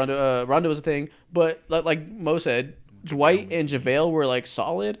was a thing, but like Mo said, Dwight and JaVale were like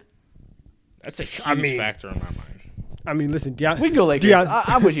solid. That's a huge factor in my mind. I mean, listen, we can go Lakers.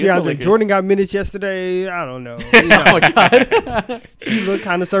 I'm with you. DeAndre Jordan got minutes yesterday. I don't know. Oh my god, he looked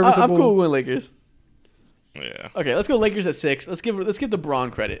kind of serviceable. I'm cool with Lakers. Yeah. Okay, let's go Lakers at 6. Let's give the Bron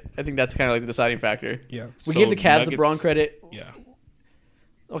credit. I think that's kind of like the deciding factor. Yeah. We gave the Cavs the Bron credit. Yeah.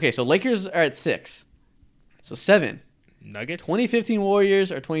 Okay, so Lakers are at 6. So 7. Nuggets. 2015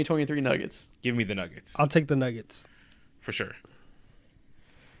 Warriors or 2023 Nuggets. Give me the Nuggets. I'll take the Nuggets for sure.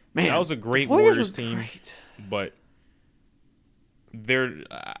 Man, that was a great Warriors team, but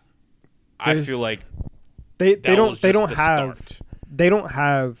I feel like they don't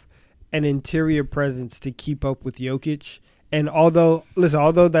have an interior presence to keep up with Jokic. And although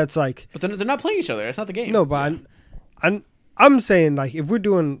that's like, but they're not playing each other. That's not the game. No, but I'm saying like if we're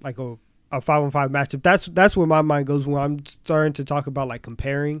doing like a 5-on-5 matchup, that's where my mind goes when I'm starting to talk about like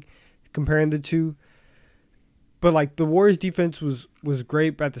comparing the two. But like the Warriors defense was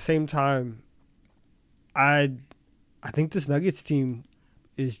great, but at the same time, I think this Nuggets team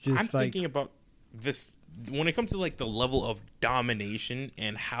is just I'm thinking about this when it comes to like the level of domination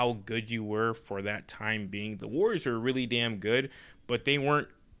and how good you were for that time being. The Warriors are really damn good, but they weren't.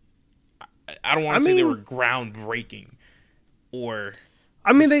 I don't want to say they were groundbreaking, or.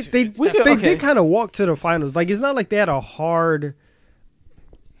 I mean, they did kind of walk to the finals. Like it's not like they had a hard.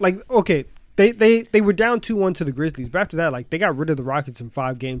 Like okay. They were down 2-1 to the Grizzlies, but after that, like they got rid of the Rockets in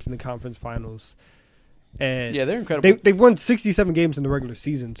 5 games in the conference finals. And Yeah, they're incredible. They won 67 games in the regular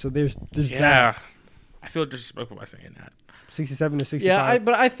season, so there's that. Yeah. I feel disrespectful by saying that. 67 to 65. Yeah,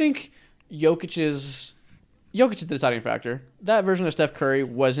 but I think Jokic is the deciding factor. That version of Steph Curry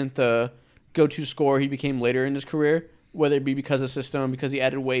wasn't the go-to scorer he became later in his career, whether it be because of system, because he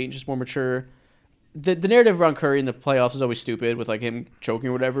added weight, just more mature. The narrative around Curry in the playoffs is always stupid with like him choking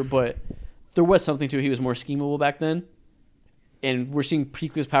or whatever, but there was something to it. He was more schemable back then. And we're seeing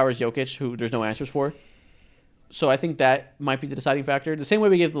peak his powers Jokic, who there's no answers for. So I think that might be the deciding factor. The same way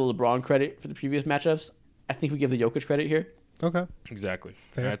we gave the LeBron credit for the previous matchups, I think we give the Jokic credit here. Okay. Exactly.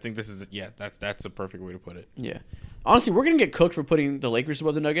 Fair. And I think this is that's a perfect way to put it. Yeah. Honestly, we're gonna get cooked for putting the Lakers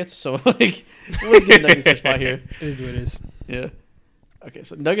above the Nuggets. So like, let's get Nuggets their spot here. It is what it is. Yeah. Okay,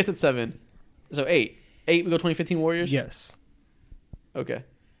 so Nuggets at 7. So 8. 8. We go 2015 Warriors. Yes. Okay.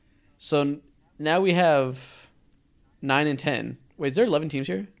 So now we have 9 and 10. Wait, is there 11 teams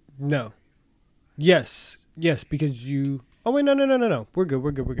here? No. Yes, because you. Oh wait, no. We're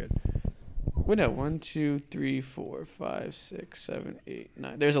good. Wait, no. 1, 2, 3, 4, 5, 6, 7, 8,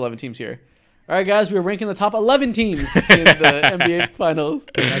 9. There's 11 teams here. All right, guys, we're ranking the top 11 teams in the NBA Finals.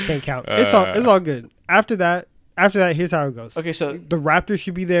 I can't count. It's all good. After that, here's how it goes. Okay, so The Raptors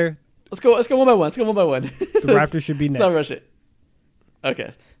should be there. let's go one by one. The Raptors should be Let's next. not rush it.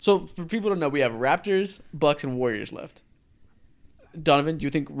 Okay, so for people to know, we have Raptors, Bucks, and Warriors left. Donovan, do you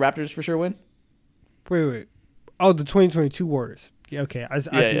think Raptors for sure win? Wait. Oh, the 2022 Warriors. Yeah, okay. I see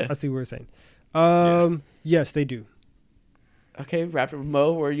what you're saying. Yes, they do. Okay, Raptor.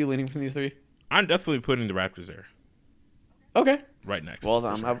 Mo, where are you leaning from these three? I'm definitely putting the Raptors there, Okay. right next. Well,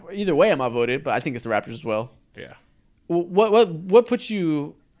 for sure. either way, I'm outvoted, but I think it's the Raptors as well. Yeah. What puts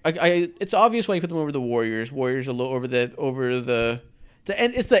you? It's obvious why you put them over the Warriors. Warriors are low over the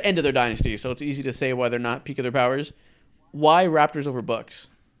end. It's the end of their dynasty, so it's easy to say why they're not peak of their powers. Why Raptors over Bucks?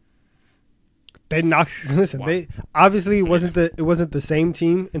 They knocked. Listen, Wow. they obviously it wasn't the same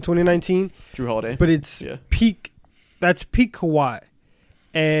team in 2019, Drew Holiday. but it's peak. That's peak Kawhi,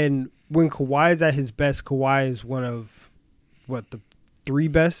 and when Kawhi is at his best, Kawhi is one of the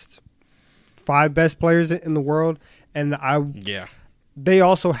 5 best players in the world, and Yeah. they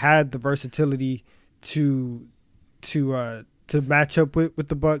also had the versatility to match up with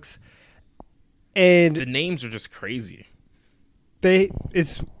the Bucks, and The names are just crazy.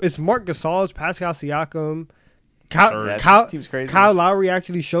 it's Marc Gasol, it's Pascal Siakam, Serge. Team's crazy. Kyle Lowry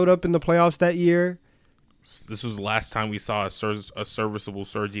actually showed up in the playoffs that year. This was the last time we saw a serviceable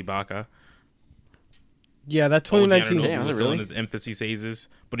Serge Ibaka. Yeah, that OG 2019. Anunoby Damn, was was it still really? in his infancy phases,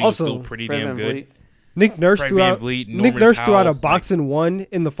 but he Also, was still pretty Fred damn Van good. Vliet. Nick Nurse Fred threw Van out. Vliet, Nick Norman Nurse threw out a Powell, box and one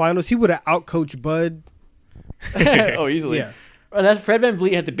in the finals. He would have outcoached Bud. Oh, easily. Yeah. And that's Fred Van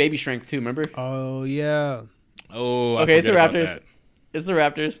Vliet had the baby strength too. Remember? Oh yeah. Oh, I Okay, it's the forget about Raptors. that. It's the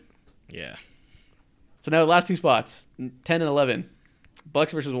Raptors. Yeah. So now the last two spots, 10 and 11,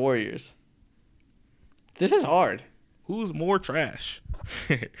 Bucks versus Warriors. This is hard. Who's more trash?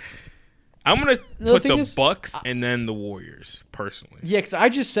 I'm gonna No, the put thing the is, Bucks and then the Warriors personally. Yeah, because I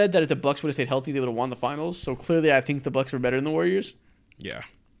just said that if the Bucks would have stayed healthy, they would have won the finals. So clearly, I think the Bucks were better than the Warriors. Yeah.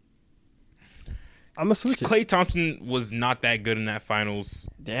 I'm gonna switch it. Klay Thompson was not that good in the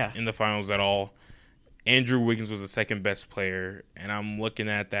finals at all. Andrew Wiggins was the second best player, and I'm looking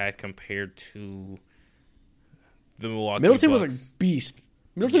at that compared to the Milwaukee Middleton Bucks. was a beast.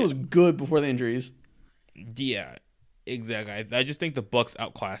 Middleton was good before the injuries. Yeah, exactly. I just think the Bucks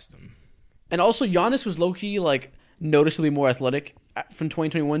outclassed them. And also, Giannis was low-key, like, noticeably more athletic from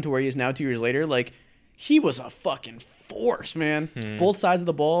 2021 to where he is now 2 years later. Like, he was a fucking force, man. Both sides of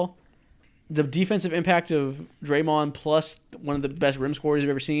the ball. The defensive impact of Draymond plus one of the best rim scorers you've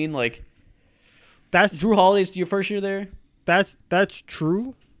ever seen. Like, That's Drew Holiday's your first year there. that's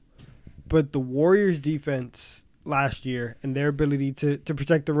true, but the Warriors' defense last year and their ability to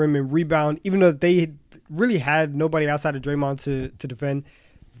protect the rim and rebound, even though they really had nobody outside of Draymond to defend,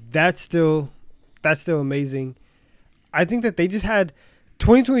 that's still amazing. I think that they just had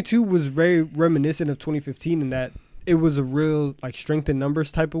 2022 was very reminiscent of 2015 in that it was a real like strength in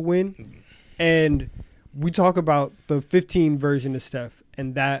numbers type of win, and we talk about the 15 version of Steph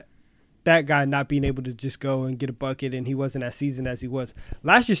and that guy not being able to just go and get a bucket, and he wasn't as seasoned as he was.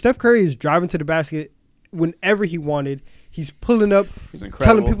 Last year, Steph Curry is driving to the basket whenever he wanted. He's pulling up, He's incredible.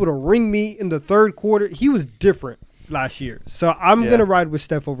 telling people to ring me in the third quarter. He was different last year. So I'm going to ride with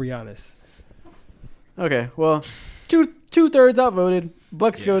Steph over Giannis. Okay, well, two-thirds outvoted.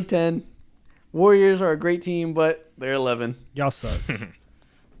 Bucks go 10. Warriors are a great team, but they're 11. Y'all suck.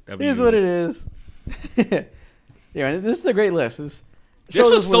 It is what it is. Yeah, this is a great list. This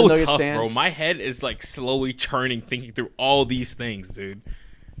shows was us where the so Nuggets tough, stand. bro. My head is like slowly churning, thinking through all these things, dude.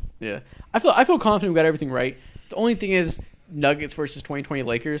 Yeah, I feel confident we got everything right. The only thing is Nuggets versus 2020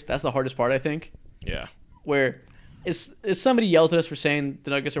 Lakers. That's the hardest part, I think. Yeah. Where if somebody yells at us for saying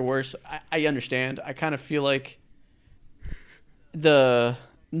the Nuggets are worse, I understand. I kind of feel like the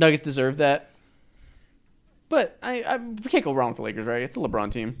Nuggets deserve that. But we can't go wrong with the Lakers, right? It's the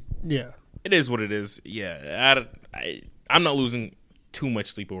LeBron team. Yeah. It is what it is. Yeah. I'm not losing too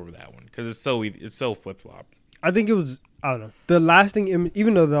much sleep over that one because it's so flip flop. I think it was, I don't know, the lasting image,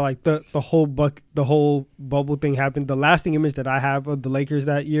 even though the whole bubble thing happened, the lasting image that I have of the Lakers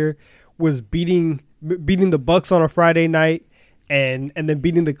that year was beating the Bucks on a Friday night and then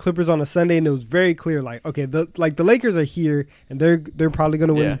beating the Clippers on a Sunday, and it was very clear, like, okay, the Lakers are here and they're probably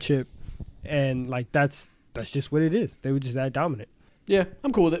gonna win the chip, and like that's just what it is. They were just that dominant. Yeah,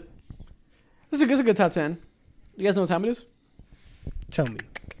 I'm cool with it. This is a good top 10. You guys know what time it is? Tell me.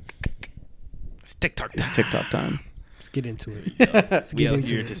 It's TikTok. It's TikTok time. Let's get into it. Let's get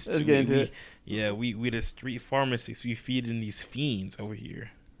into it. Yeah, we the street pharmacists. We feeding these fiends over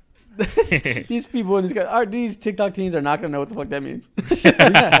here. These people in these TikTok teens are not gonna know what the fuck that means.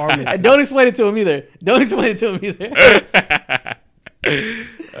 Pharmacy. Don't explain it to them either. Man.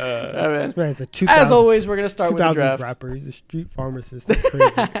 This man's a As always, we're gonna start with the draft. Rapper. He's a street pharmacist. That's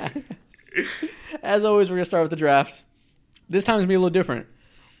crazy. As always, we're gonna start with the draft. This time is gonna be a little different.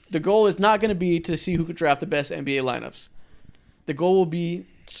 The goal is not gonna be to see who could draft the best NBA lineups. The goal will be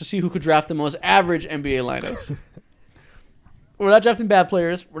to see who could draft the most average NBA lineups. We're not drafting bad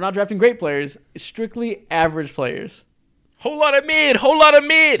players. We're not drafting great players. It's strictly average players. Whole lot of mid.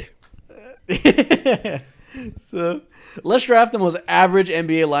 So let's draft the most average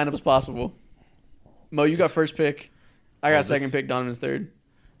NBA lineups possible. Mo, you got first pick. I got second pick. Donovan's third.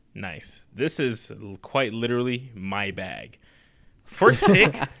 Nice. This is quite literally my bag. First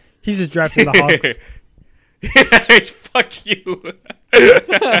pick. He's just drafting the Hawks. Fuck you.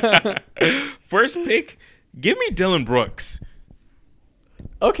 First pick. Give me Dylan Brooks.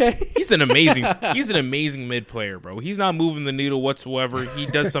 Okay. He's an amazing mid player, bro. He's not moving the needle whatsoever. He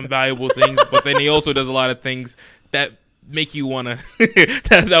does some valuable things, but then he also does a lot of things that make you want to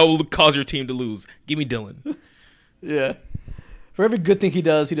that will cause your team to lose. Give me Dylan. Yeah. For every good thing he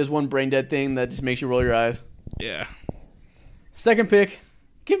does one brain dead thing that just makes you roll your eyes. Yeah. Second pick,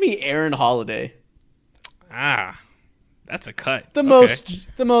 give me Aaron Holiday. That's a cut. The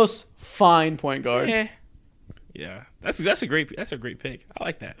most fine point guard. Yeah. That's a great pick. I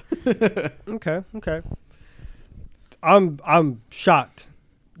like that. Okay. I'm shocked.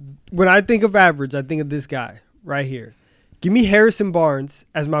 When I think of average, I think of this guy right here. Give me Harrison Barnes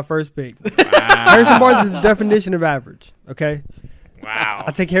as my first pick. Wow. Harrison Barnes is the definition of average. Okay. Wow.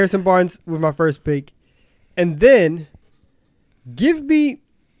 I'll take Harrison Barnes with my first pick, and then give me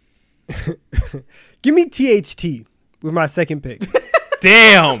THT with my second pick.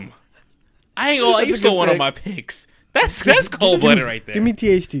 Damn. I ain't gonna lie, you stole one of my picks. That's cold-blooded right there. Give me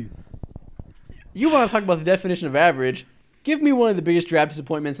THT. You want to talk about the definition of average? Give me one of the biggest draft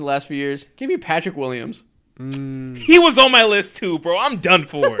disappointments in the last few years. Give me Patrick Williams. He was on my list too, bro. I'm done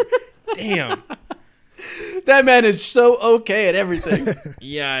for. Damn. That man is so okay at everything.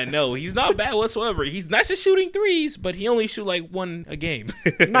 Yeah, I know. He's not bad whatsoever. He's nice at shooting threes, but he only shoot like one a game.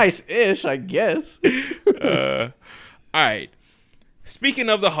 Nice-ish, I guess. All right. Speaking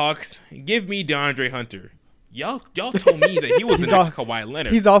of the Hawks, give me DeAndre Hunter. Y'all told me that he was the next Kawhi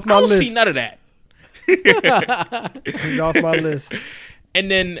Leonard. He's off my list. I don't see none of that. He's off my list. And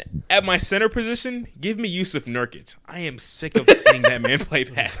then at my center position, give me Yusuf Nurkic. I am sick of seeing that man play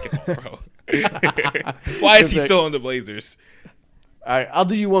basketball, bro. Why is he still on the Blazers? All right, I'll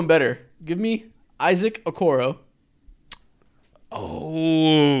do you one better. Give me Isaac Okoro.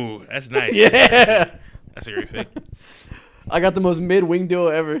 Oh, that's nice. Yeah. That's a great pick. I got the most mid-wing duo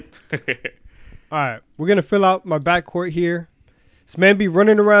ever. All right, we're going to fill out my backcourt here. This man be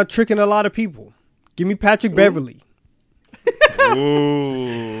running around tricking a lot of people. Give me Patrick Beverly.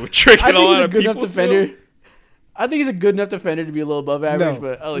 Ooh, tricking a lot of people. Defender. I think he's a good enough defender to be a little above average,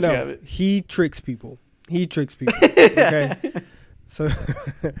 but I'll let you have it. He tricks people. Okay, so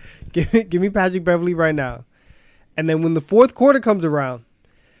give me Patrick Beverly right now, and then when the fourth quarter comes around,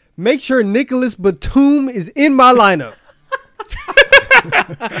 make sure Nicholas Batum is in my lineup.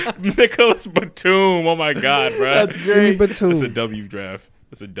 Nicholas Batum, oh my god, bro, that's great. Batum. That's a W draft.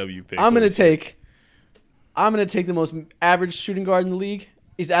 That's a W pick. I'm gonna take the most average shooting guard in the league.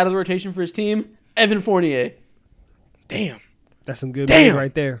 He's out of the rotation for his team. Evan Fournier. Damn, that's some good mid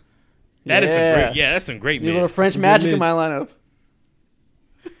right there. That's some great mid. A little French magic in my lineup.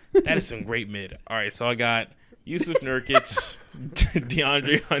 That is some great mid. All right, so I got Yusuf Nurkic,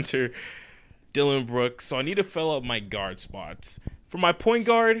 DeAndre Hunter, Dylan Brooks. So I need to fill up my guard spots. For my point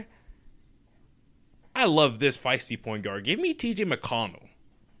guard, I love this feisty point guard. Give me TJ McConnell.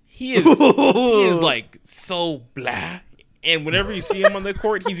 He is like so blah. And whenever you see him on the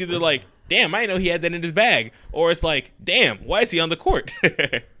court, he's either like, damn, I didn't know he had that in his bag. Or it's like, damn, why is he on the court?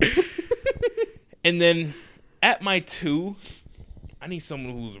 And then at my 2, I need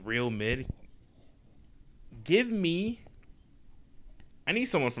someone who's real mid. I need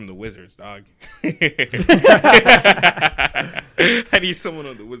someone from the Wizards, dog. I need someone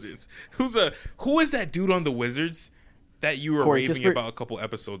on the Wizards. Who is that dude on the Wizards that you were Corey raving Kispert? about a couple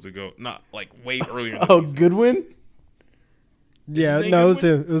episodes ago? Not like way earlier in the Oh, season. Goodwin? Yeah, name no, it was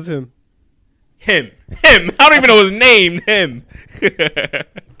Goodwin? him. It was him. Him. I don't even know his name. Him.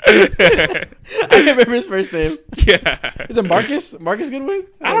 I can't remember his first name. Yeah. Is it Marcus? Marcus Goodwin?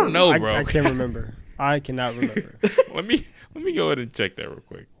 I don't know, bro. I can't remember. I cannot remember. Let me go ahead and check that real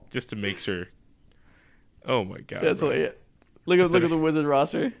quick, just to make sure. Oh my god. That's bro. hilarious. Look at the Wizards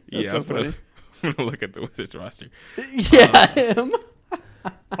roster. That's Yeah, so I'm funny. gonna look at the Wizards roster. Yeah, him.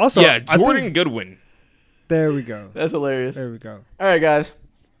 Also, Yeah, I Jordan think- Goodwin. there we go. That's hilarious. There we go. All right, guys.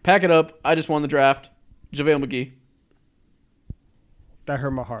 Pack it up. I just won the draft. JaVale McGee. That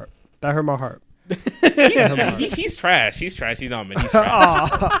hurt my heart. That hurt my heart. He's trash. He's trash. He's not man. He's trash.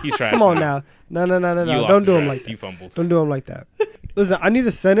 Aw. He's trash. Come on now. No. You Don't lost do the him draft. like that. You fumbled. Don't do him like that. Listen, I need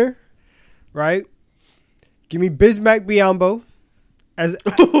a center, right? Give me Bismack Biyombo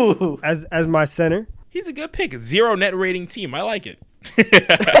as my center. He's a good pick. 0 net rating team. I like it.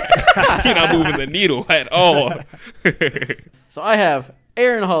 You're not moving the needle at all. So I have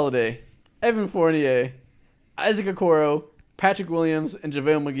Aaron Holiday, Evan Fournier, Isaac Okoro, Patrick Williams, and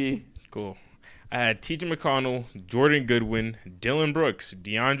JaVale McGee. Cool. I had T.J. McConnell, Jordan Goodwin, Dylan Brooks,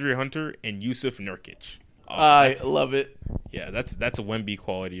 DeAndre Hunter, and Yusuf Nurkic. Oh, I love it. yeah, that's a Wemby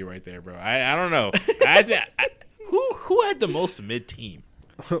quality right there, bro. I don't know. Who had the most mid team?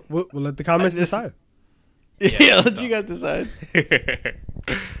 We'll let the comments decide. Yeah, that's let tough. you guys decide.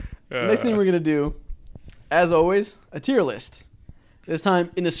 Next thing we're going to do, as always, a tier list. This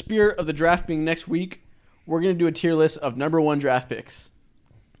time, in the spirit of the draft being next week, we're going to do a tier list of number 1 draft picks.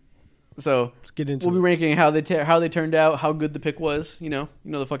 So Let's get into we'll be it. ranking how they turned out, how good the pick was. You know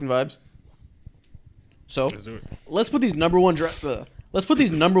the fucking vibes. So Let's do it. let's put these number 1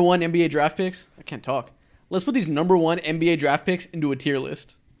 NBA draft picks. I can't talk. Let's put these number 1 NBA draft picks into a tier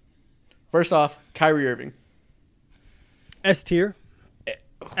list. First off, Kyrie Irving. S tier.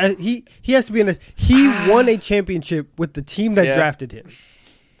 He has to be in a. He won a championship with the team that Yeah. drafted him.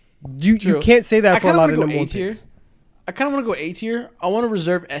 You True. can't say I that for a kinda lot wanna of go number 1 A tier. picks. I kind of want to go A tier. I want to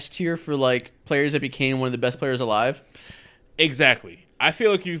reserve S tier for like players that became one of the best players alive. Exactly. I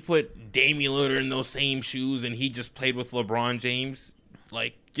feel like you put Damian Lillard in those same shoes and he just played with LeBron James.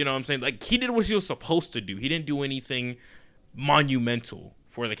 Like, you know what I'm saying? Like, he did what he was supposed to do. He didn't do anything monumental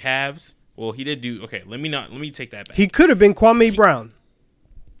for the Cavs. Well, he did do... Okay, let me take that back. He could have been Kwame Brown.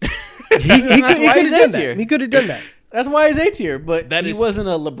 he could why have he's done A tier. that. He could have done that. That's why he's A tier, but That he is- wasn't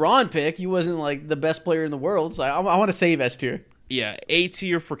a LeBron pick. He wasn't like the best player in the world. So I want to save S tier. Yeah, A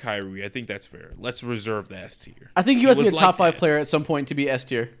tier for Kyrie. I think that's fair. Let's reserve the S tier. I think you He have to be a was top like 5 that. player at some point to be S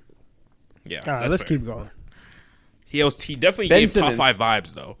tier. Yeah, All right, that's let's fair. keep going. He definitely Ben gave Simmons. top 5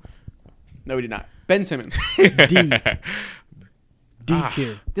 vibes, though. No, he did not. Ben Simmons. D Ah.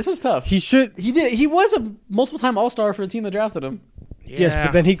 tier. This was tough. He should. He did. He was a multiple-time All-Star for the team that drafted him. Yes,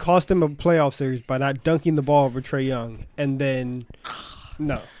 but then he cost him a playoff series by not dunking the ball over Trae Young, and then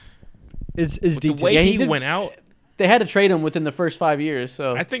no, it's With D the tier. way Yeah, he he did- went out, They had to trade him within the first 5 years.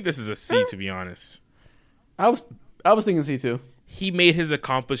 So I think this is a C, to be honest. I was thinking C too. He made his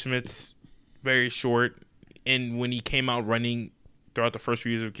accomplishments very short, and when he came out running throughout the first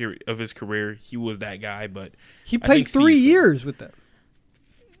few years of his career, he was that guy. But He I played think C 3 for- years with them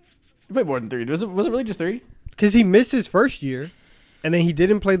He played more than 3. Was it really just 3? because he missed his first year, and then he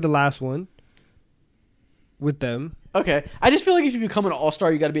didn't play the last one with them. Okay. I just feel like if you become an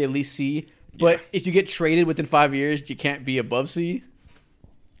All-Star, you got to be at least C. But Yeah. if you get traded within 5 years, you can't be above C.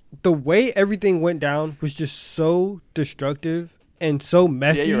 The way everything went down was just so destructive and so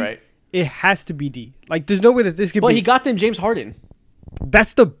messy. Yeah, you're right. It has to be D. Like, there's no way that this could But be. he got them James Harden.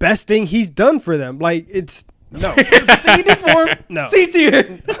 That's the best thing he's done for them. Like, it's no, Thing he did for him? No. C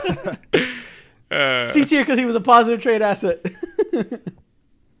tier. Uh, C tier because he was a positive trade asset.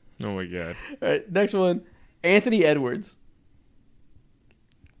 oh my god. All right, next one. Anthony Edwards.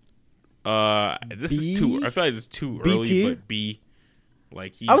 This is too. I feel like it's too B early, tier? but B.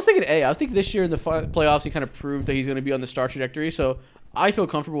 Like he's, I was thinking A. I was thinking this year in the playoffs, he kind of proved that he's going to be on the star trajectory. So I feel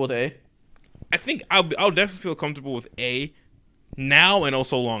comfortable with A. I think I'll definitely feel comfortable with A now and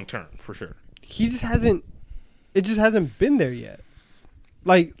also long term for sure. he just hasn't. It just hasn't been there yet.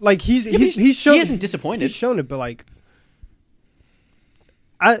 Like he's Yeah, but he's shown he hasn't disappointed. He's shown it, but like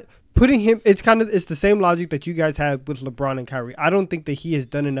putting him, it's the same logic that you guys had with LeBron and Kyrie. I don't think that he has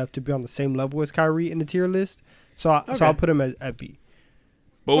done enough to be on the same level as Kyrie in the tier list. So I'll put him at B.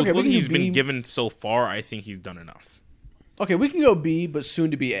 But with Okay, we what can do he's been B. given so far, I think he's done enough. Okay, we can go B, but soon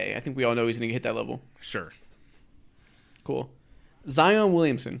to be A. I think we all know he's going to hit that level. Sure. Cool. Zion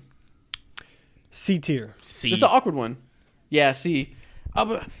Williamson. C tier. C. This is an awkward one. Yeah, C.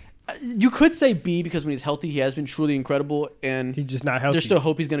 But you could say B because when he's healthy, he has been truly incredible, and He's just not healthy. there's still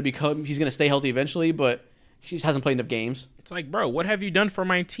hope he's going to stay healthy eventually, but he just hasn't played enough games. It's like, bro, what have you done for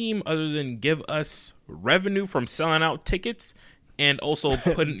my team other than give us revenue from selling out tickets and also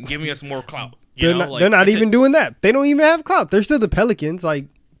giving us more clout? They're not even doing that. They don't even have clout. They're still the Pelicans. Like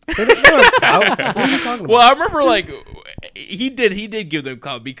they don't have clout. What are you talking about? Well, I remember like he did give them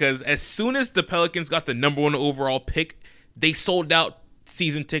clout because as soon as the Pelicans got the number 1 overall pick, they sold out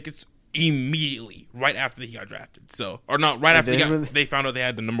season tickets immediately right after he got drafted. So, or not right after they found out they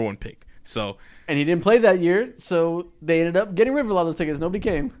had the number 1 pick. So, And he didn't play that year, so they ended up getting rid of a lot of those tickets. Nobody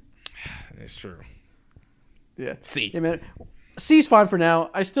came. that's true. Yeah. C. Yeah, man. C's fine for now.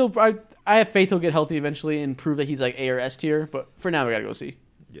 I have faith he'll get healthy eventually and prove that he's like A or S tier, but for now we gotta go C.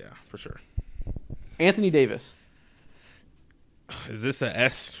 Yeah, for sure. Anthony Davis. Is this a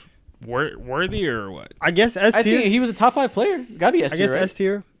S worthy or what? I guess S I tier. think he was a top 5 player. Gotta be S I tier, guess right? S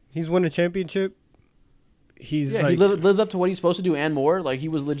tier. He's won a championship. He's Yeah, like, he lived up to what he's supposed to do and more. Like he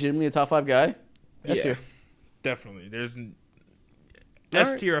was legitimately a top 5 guy. S Yeah. tier. Definitely. There's All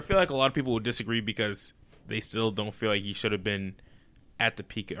S right. tier. I feel like a lot of people would disagree because they still don't feel like he should have been at the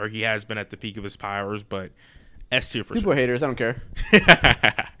peak, or he has been at the peak of his powers. But S tier for People are sure. haters. I don't care.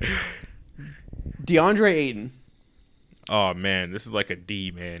 DeAndre Ayton. Oh man, this is like a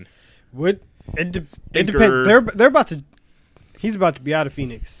D, man. What? It Stinker. depends. They're about to. He's about to be out of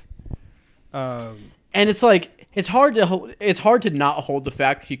Phoenix. And it's like it's hard to not hold the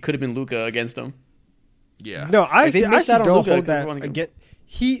fact he could have been Luka against him. Yeah. No, I Like, they actually, missed I out actually on don't Luka hold 'cause that they wanted him. again.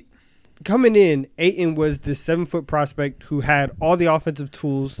 He coming in, Ayton was this 7-foot prospect who had all the offensive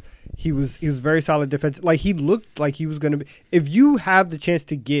tools. He was very solid defense. Like he looked like he was going to be. If you have the chance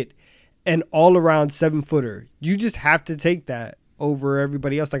to get an all-around 7-footer, you just have to take that over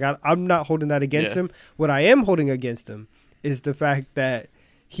everybody else. Like I'm not holding that against him. What I am holding against him is the fact that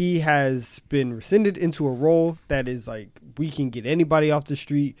he has been rescinded into a role that is like we can get anybody off the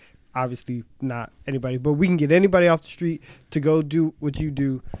street. Obviously not anybody, but we can get anybody off the street to go do what you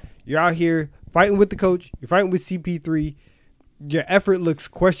do. You're out here fighting with the coach. You're fighting with CP3. Your effort looks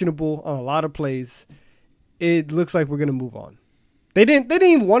questionable on a lot of plays. It looks like we're going to move on. They didn't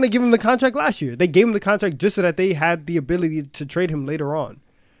even want to give him the contract last year. They gave him the contract just so that they had the ability to trade him later on.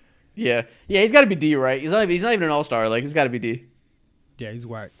 Yeah, he's got to be D, right? He's not even an all-star. Like he's got to be D. Yeah, he's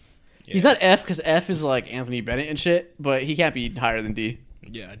whack. Yeah. He's not F because F is like Anthony Bennett and shit, but he can't be higher than D.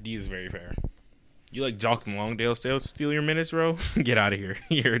 Yeah, D is very fair. You like Jock and Longdale steal your minutes, bro? Get out of here.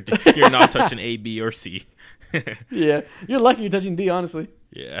 You're not touching A, B, or C. Yeah, you're lucky you're touching D, honestly.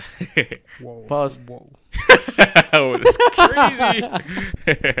 Yeah. Whoa. Pause. Whoa. Oh, that's crazy.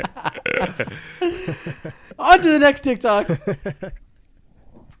 On to the next TikTok.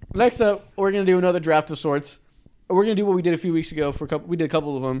 Next up, we're gonna do another draft of sorts. We're gonna do what we did a few weeks ago. We did a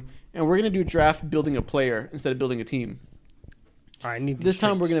couple of them, and we're gonna do draft building a player instead of building a team. I need This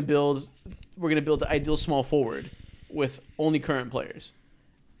time we're traits. gonna build the ideal small forward with only current players.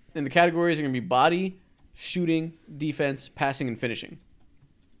 And the categories are gonna be body, shooting, defense, passing, and finishing.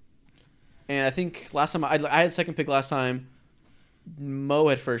 And I think last time I had second pick last time. Mo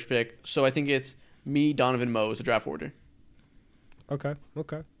had first pick, so I think it's me, Donovan, Mo as the draft order. Okay.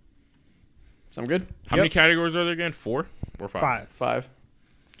 Sound good? How many categories are there again? 4 or 5? 5.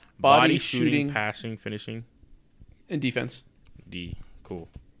 Body, shooting, shooting, passing, finishing. and defense. D. Cool.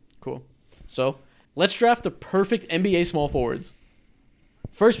 Cool. So let's draft the perfect NBA small forwards.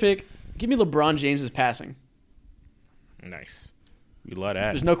 First pick, give me LeBron James's passing. Nice. We love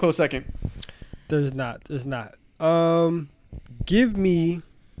that. There's no close second. There's not. Give me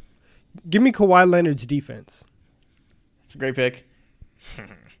Kawhi Leonard's defense. It's a great pick.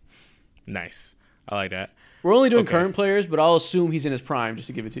 Nice. I like that. We're only doing Okay. current players, but I'll assume he's in his prime just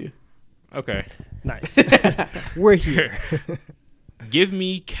to give it to you. Okay. Nice. We're here. Give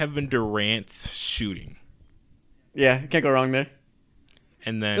me Kevin Durant's shooting. Yeah, can't go wrong there.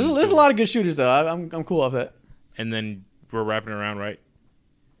 And then There's a lot of good shooters though. I'm cool off that. And then we're wrapping around, right?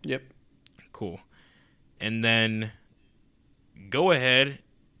 Yep. Cool. And then go ahead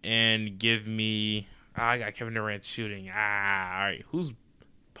and give me I got Kevin Durant shooting. All right. Whose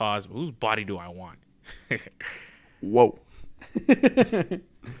body do I want? Whoa.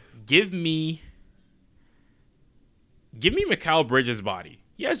 Give me Mikal Bridges' body.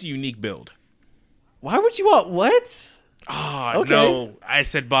 He has a unique build. Why would you want what? Oh, Okay. no. I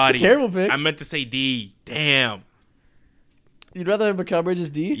said body. It's a terrible pick. I meant to say D. Damn. You'd rather have Mikal Bridges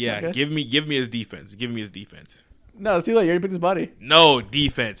D? Yeah, Okay. give me his defense. Give me his defense. No, it's too late. You already picked his body. No,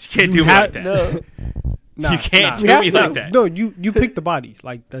 defense. You can't You do me have- like that. No. Nah, You can't nah. do have me to. like that. No, you pick the body.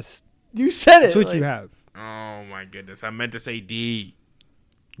 Like that's You said it. that's what like, you have. Oh, my goodness. I meant to say D.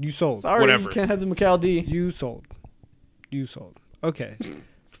 You sold. Sorry, Whatever. you can't have the Mikal D. You sold. You sold. Okay.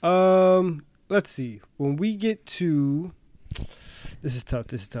 Let's see. When we get to this is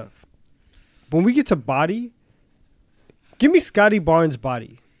tough. When we get to body, give me Scotty Barnes'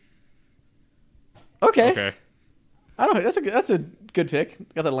 body. Okay. Okay. I don't. That's a good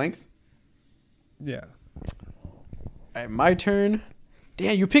pick. Got the length. Yeah. All right, my turn.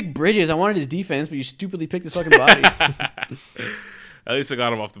 Damn, you picked Bridges. I wanted his defense, but you stupidly picked his fucking body. At least I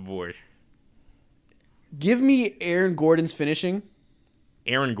got him off the board. Give me Aaron Gordon's finishing.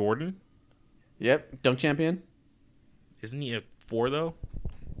 Aaron Gordon? Yep, dunk champion. Isn't he a 4, though?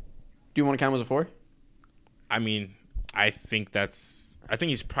 Do you want to count him as a 4? I mean, I think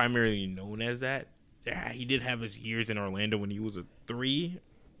he's primarily known as that. Yeah, he did have his years in Orlando when he was a 3.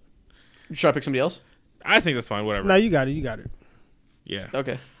 Should I pick somebody else? I think that's fine. Whatever. No, you got it. Yeah.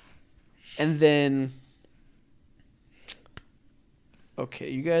 Okay. And then, okay,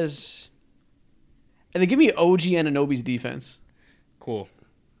 you guys, and then give me OG Anunoby's defense. Cool.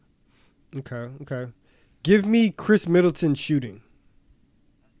 Okay. Give me Chris Middleton shooting.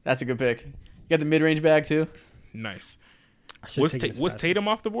 That's a good pick. You got the mid-range bag too. Nice. I should Was take this was pass. Tatum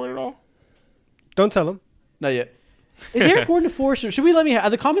off the board at all? Don't tell him. Not yet. Is Aaron Gordon a 4? Should we let me? Are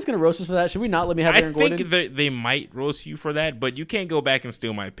the comments gonna roast us for that? Should we not let me have I Aaron think Gordon? they might roast you for that, but you can't go back and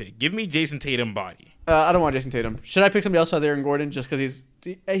steal my pick. Give me Jason Tatum body. I don't want Jason Tatum. Should I pick somebody else who has Aaron Gordon just because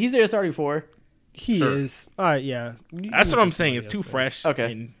he's there starting 4? He Sure. is. All right, yeah. That's what I'm saying. It's too fresh.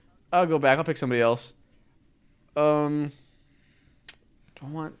 Okay. and I'll go back. I'll pick somebody else. Do I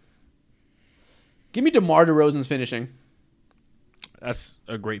want? Give me DeMar DeRozan's finishing. that's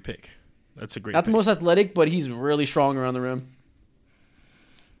a great pick. That's a great Not the pick. most athletic, but he's really strong around the rim.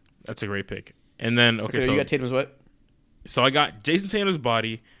 That's a great pick. And then, Okay, you got Tatum's what? so I got Jason Tatum's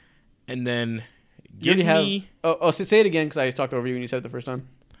body, and then You give already me... have. Oh, say it again because I talked over you when you said it the first time.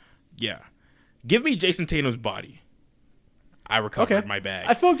 Yeah. Give me Jason Tatum's body. I recovered Okay. my bag.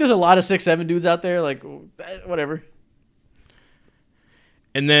 I feel like there's a lot of 6'7" dudes out there. Like, whatever.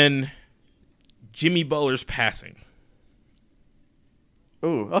 And then Jimmy Butler's passing.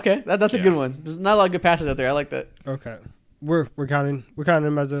 Ooh, okay, that's a Yeah. good one. There's not a lot of good passes out there. I like that. Okay. We're counting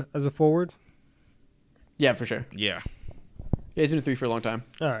him as a forward. Yeah, for sure. Yeah. Yeah, he's been a 3 for a long time.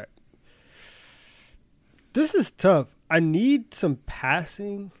 All right. This is tough. I need some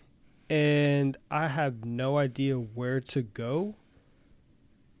passing, and I have no idea where to go.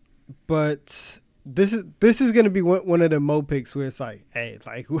 But this is gonna be one of the Mo picks where it's like, hey,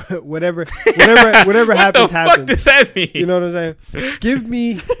 like whatever happens, What the fuck happens. does that mean? You know what I'm saying?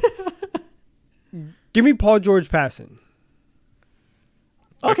 Give me Paul George passing.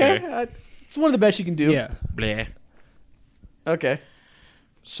 Okay, Okay. it's one of the best you can do. Yeah. Bleh. Okay.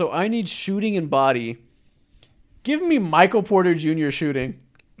 So I need shooting and body. Give me Michael Porter Jr. shooting.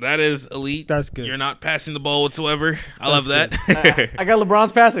 That is elite. That's good. You're not passing the ball whatsoever. I love That's that. I got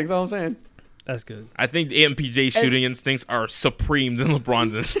LeBron's passing. That's all I'm saying. That's good. I think the MPJ's shooting instincts are supreme than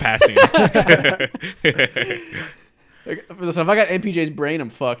LeBron's passing instincts. Listen, if I got MPJ's brain, I'm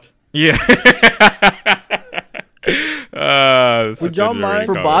fucked. Yeah. Would y'all mind-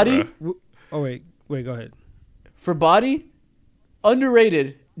 For body? Oh wait, go ahead. For body,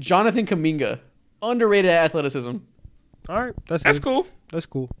 underrated Jonathan Kuminga. Underrated athleticism. All right, that's That's good. cool. That's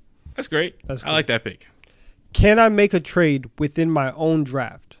cool. That's great. That's I cool. like that pick. Can I make a trade within my own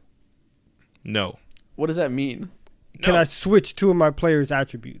draft? No. What does that mean? Can No. I switch two of my players'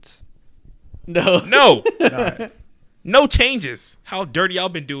 attributes? No. No. All right. No changes. How dirty y'all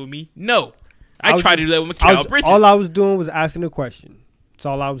been doing me? No. I was tried to just- do that with I Mikal was- Bridges. all I was doing was asking a question. That's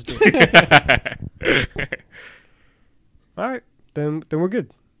all I was doing. All right, then we're good.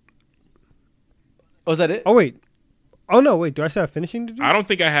 Oh, is that it? Oh wait. Oh no, wait. Do I still have finishing to do? I don't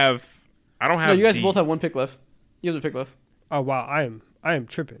think I have. I don't have. No, you guys D. both have one pick left. You have a pick left. Oh wow, I am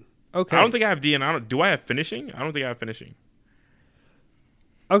tripping. Okay. I don't think I have D, and I don't. Do I have finishing? I don't think I have finishing.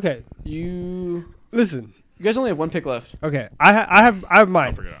 Okay. You Listen. guys only have one pick left. Okay. I have I'll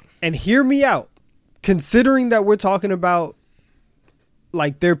mine. figure it out. And hear me out. Considering that we're talking about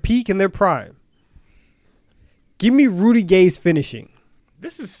like their peak and their prime. Give me Rudy Gay's finishing.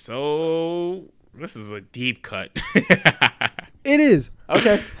 This is so This is a deep cut. It is.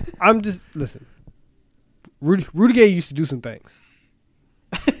 Okay. I'm just listen. Rudy Gay used to do some things.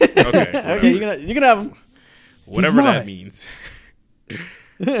 Okay. Okay, you're gonna have him. Whatever He's that not. means.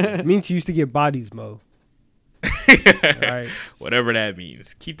 It means he used to get bodies, Mo. Right. Whatever that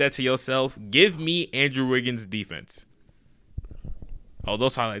means. Keep that to yourself. Give me Andrew Wiggins' defense. Oh,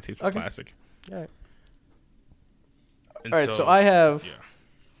 those highlight tapes were classic. All right. And All right, so I have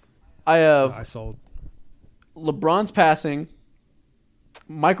yeah. I sold. LeBron's passing,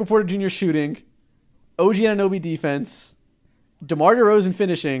 Michael Porter Jr. shooting, OG Anunoby defense, DeMar DeRozan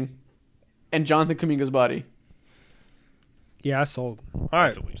finishing, and Jonathan Kuminga's body. Yeah, I sold. All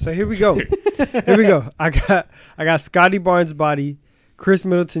right. That's a leap. So here we go. I got Scotty Barnes body, Chris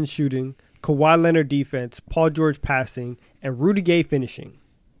Middleton shooting, Kawhi Leonard defense, Paul George passing, and Rudy Gay finishing.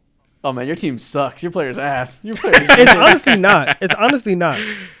 Oh man, your team sucks. Your player's ass. Your player's It's honestly not. It's honestly not.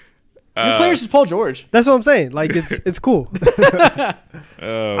 Your player's just Paul George. That's what I'm saying. Like it's cool.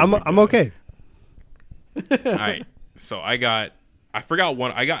 I'm okay. All right. So I forgot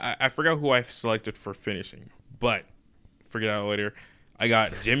who I selected for finishing, but figure it out later. I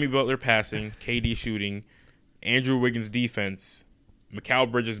got Jimmy Butler passing, KD shooting, Andrew Wiggins defense,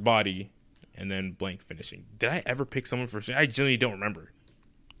 Mikal Bridges body, and then blank finishing. Did I ever pick someone for? I genuinely don't remember.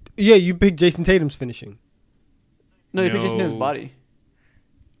 Yeah, you picked Jason Tatum's finishing. No, you picked Jason No. Tatum's body.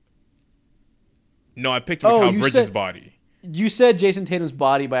 No, I picked Mikal Bridges said- body. You said Jason Tatum's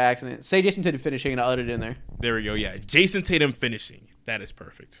body by accident. Say Jason Tatum finishing, and I'll edit it in there. There we go. Yeah, Jason Tatum finishing. That is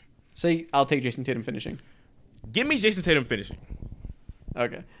perfect. Say I'll take Jason Tatum finishing. Give me Jason Tatum finishing.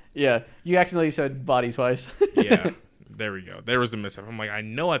 Okay. Yeah, you accidentally said body twice. Yeah, there we go. There was a mishap. I'm like, I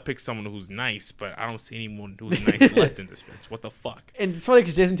know I picked someone who's nice, but I don't see anyone who's nice left in this bench. What the fuck? And it's funny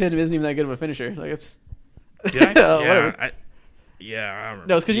because Jason Tatum isn't even that good of a finisher. Like it's. Did I? Yeah, Whatever. I remember.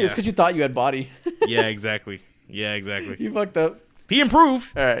 No, it's because you thought you had body. Yeah, exactly. Yeah, exactly. You fucked up. He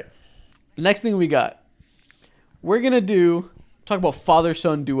improved. All right. Next thing we got. We're gonna talk about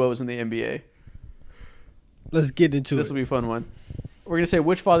father-son duos in the NBA. Let's get into This it. will be a fun one. We're gonna say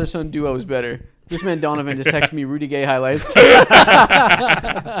which father-son duo is better. This man Donovan just texted me Rudy Gay highlights.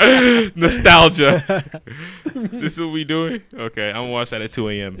 Nostalgia. This is what we doing? Okay, I'm gonna watch that at 2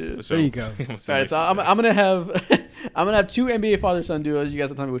 a.m. for sure. There you go. I'm gonna All right, so I'm gonna have two NBA father-son duos. You guys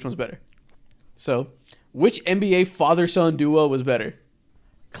will tell me which one's better. So, which NBA father-son duo was better?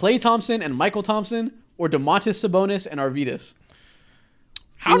 Klay Thompson and Michael Thompson, or Domantas Sabonis and Arvydas?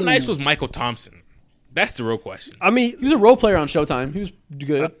 How nice was Michael Thompson? That's the real question. I mean, He was a role player on Showtime. He was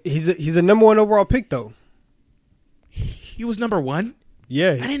good. he's a number 1 overall pick though. He was number 1?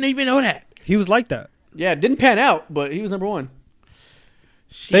 Yeah, I didn't even know that. he was like that. Yeah, didn't pan out, but he was number 1.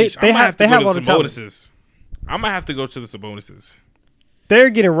 Sheesh, They I might have- have to they go have to all the the talent. Sabonis's. I might have to go to the Sabonis's. They're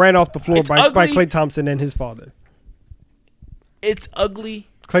getting ran off the floor It's by ugly. Klay Thompson and his father. It's ugly,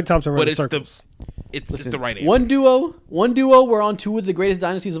 Klay Thompson but running it's circles. it's the right answer. One duo were on two of the greatest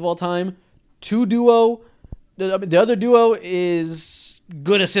dynasties of all time. Two duo, the other duo is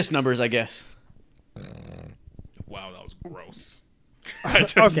good assist numbers, I guess. Wow, that was gross. I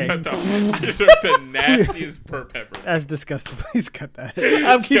just Okay. said I just heard the nastiest burp ever. That's disgusting. Please cut that.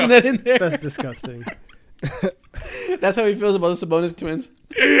 I'm keeping that in there. That's disgusting. That's how he feels about the Sabonis twins.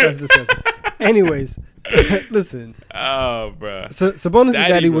 That's disgusting. Anyways, listen. Oh, bro. So Sabonis'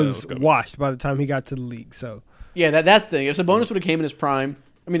 Daddy daddy was was coming. washed by the time he got to the league. So Yeah, that's the thing. If Sabonis would have came in his prime,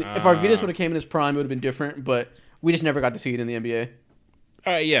 I mean, if Arvydas would have came in his prime, it would have been different. But we just never got to see it in the NBA.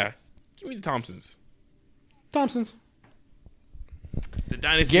 All right, yeah. Give me the Thompsons. Thompsons, The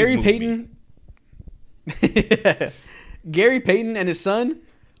dynasty. Gary Payton, Gary Payton and his son,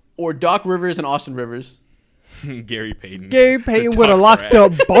 or Doc Rivers and Austin Rivers. Gary Payton. Gary Payton The would have Ducks locked are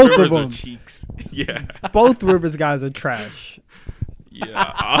up at- both Rivers of are them. cheeks. Yeah. Both Rivers guys are trash.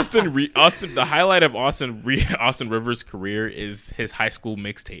 Yeah. Austin. The highlight of Austin Rivers' career is his high school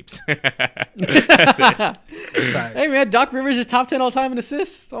mixtapes. That's it. Facts. Hey man, Doc Rivers is top 10 all time in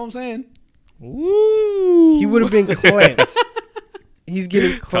assists. That's all I'm saying. Woo. He would have been clamped. He's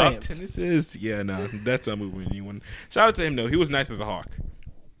getting Top clamped. 10 assists. Yeah, no, that's not moving anyone. Shout out to him though. He was nice as a Hawk.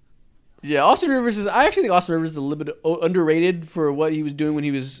 Yeah, Austin Rivers is. I actually think Austin Rivers is a little bit underrated for what he was doing when he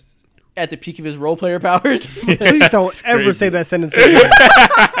was at the peak of his role player powers. Please don't ever crazy. say that sentence again.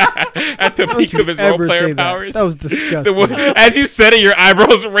 At the peak of his role Ever say player that. powers. That was The disgusting. one- as you said it, your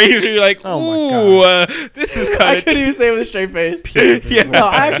eyebrows raised. You're like, Oh my ooh, this is I kind couldn't of. even say it with a straight face. Yeah. No,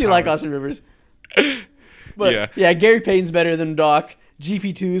 I actually like Austin Rivers. But yeah, Gary Payton's better than Doc.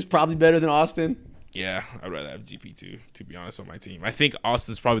 GP2 is probably better than Austin. Yeah, I'd rather have GP2 to be honest on my team. I think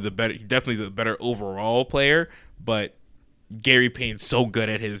Austin's probably definitely the better overall player, but Gary Payton's so good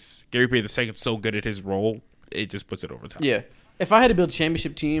at his Gary Payton II so good at his role, it just puts it over top. Yeah. If I had to build a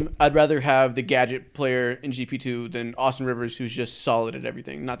championship team, I'd rather have the gadget player in GP2 than Austin Rivers, who's just solid at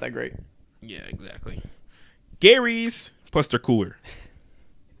everything. Not that great. Yeah, exactly. Gary's plus they're cooler.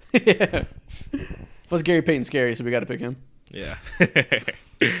 Yeah. Plus Gary Payton's scary, so we got to pick him. Yeah.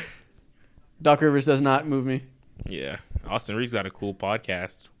 Doc Rivers does not move me. Yeah. Austin Reeves got a cool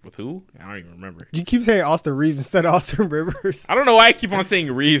podcast with who? I don't even remember. You keep saying Austin Reeves instead of Austin Rivers. I don't know why I keep on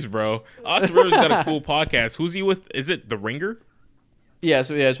saying Reeves, bro. Austin Rivers got a cool podcast. Who's he with? Is it The Ringer? Yeah,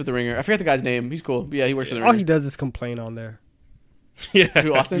 so it's with the Ringer. I forget the guy's name. He's cool. But yeah, he works for the All Ringer. he does is complain on there. Yeah.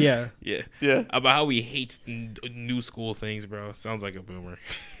 Who, Austin? Yeah. Yeah. Yeah. About how he hates new school things, bro. Sounds like a boomer.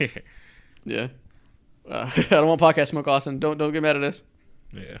 Yeah. I don't want podcast smoke, Austin. Don't get mad at us.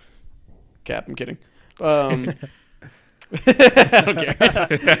 Yeah. Cap, I'm kidding. I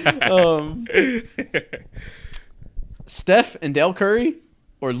don't care. Steph and Dell Curry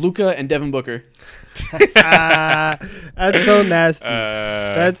or Luka and Devin Booker? That's so nasty.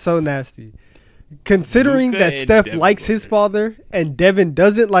 That's so nasty. Considering Luka that and Steph Devin likes his Booker. father and Devin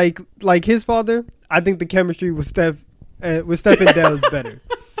doesn't like his father, I think the chemistry with Steph and Dell is better.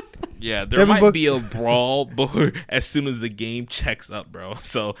 Yeah, there Devin might Book- be a brawl, but as soon as the game checks up, bro.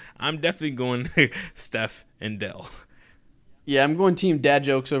 So I'm definitely going Steph and Dell. Yeah, I'm going team dad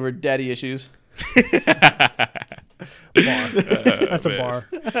jokes over daddy issues. Bar. That's a man. bar.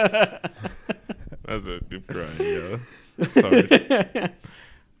 That's a deep crying, yo. Sorry.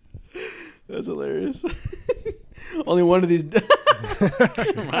 That's hilarious. Only one of these.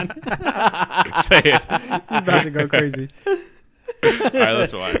 Come on. Say it. He's about to go crazy. All right,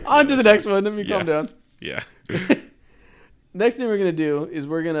 let's relax. On to the next one. Let me calm down. Yeah. Next thing we're going to do is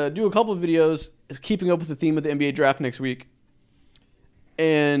we're going to do a couple of videos keeping up with the theme of the NBA draft next week.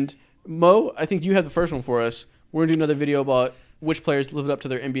 And Mo, I think you have the first one for us. We're going to do another video about which players lived up to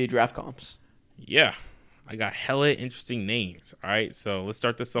their NBA draft comps. Yeah. I got hella interesting names. All right, so let's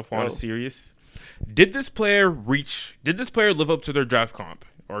start this off on a serious. Did this player live up to their draft comp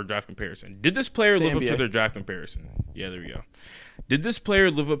or draft comparison? Did this player Say live up NBA. to their draft comparison? Yeah, there we go. Did this player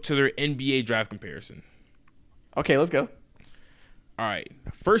live up to their NBA draft comparison? Okay, let's go. All right.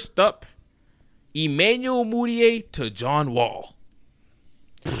 First up, Emmanuel Mudiay to John Wall.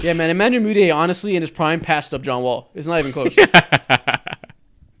 Yeah, man. Emmanuel Mudiay, honestly, in his prime, passed up John Wall. It's not even close.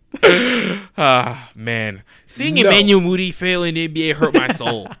 Ah, man. Seeing No. Emmanuel Mudiay fail in the NBA hurt my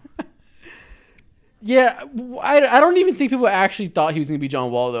soul. Yeah, I don't even think people actually thought he was going to be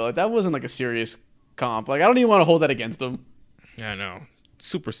John Wall, though. Like, that wasn't like a serious comp. Like, I don't even want to hold that against him. I know.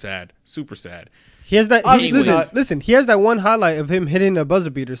 Super sad. Super sad. He has that. Obviously Listen, not. listen. He has that one highlight of him hitting a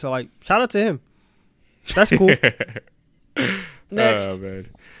buzzer beater. So like, shout out to him. That's cool. Next. Oh, man.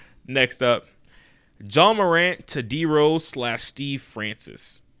 Next up, John Morant to D Rose / Steve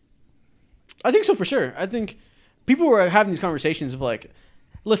Francis. I think so for sure. I think people were having these conversations of like,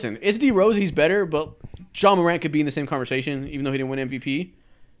 listen, it's D Rose, he's better, but John Morant could be in the same conversation even though he didn't win MVP.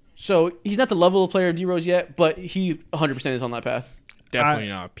 So he's not the level of player of D Rose yet, but he 100% is on that path. Definitely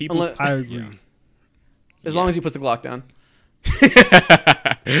not. People. Unless- I agree. Yeah. As long as he puts the Glock down.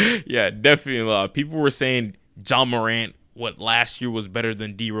 Yeah, definitely a lot. People were saying John Morant, last year was better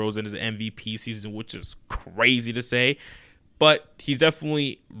than D Rose in his MVP season, which is crazy to say. But he's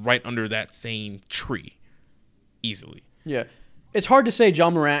definitely right under that same tree. Easily. Yeah. It's hard to say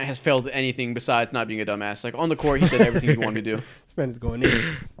John Morant has failed at anything besides not being a dumbass. Like on the court, he did everything he wanted to do. This man is going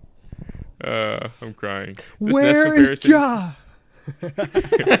in. I'm crying. This Where next is Ja?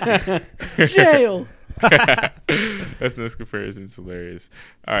 Jail. This next comparison is hilarious.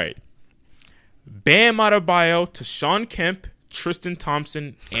 All right. Bam Adebayo to Sean Kemp, Tristan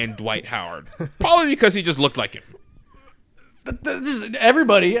Thompson, and Dwight Howard. Probably because he just looked like him.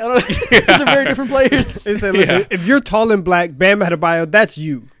 Everybody. I don't know. These are very different players. Listen, Yeah. if you're tall and black, Bam Adebayo, that's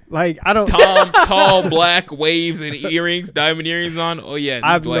you. Like I don't. Tall, black, waves, and earrings, diamond earrings on. Oh, yeah.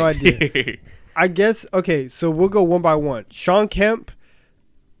 I have no Dwight. idea. I guess okay. So we'll go one by one. Sean Kemp.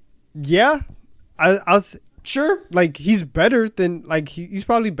 Yeah, I'll Sure. like he's better than he's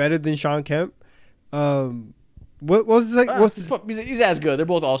probably better than Sean Kemp. What was the He's as good. They're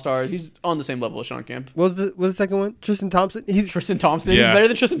both all-stars. He's on the same level as Sean Kemp. what's the second one? Tristan Thompson. He's Tristan Thompson. Yeah. He's better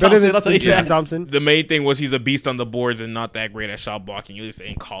than Tristan better Thompson. than, I'll tell you Tristan that. Thompson. The main thing was he's a beast on the boards and not that great at shot blocking, at least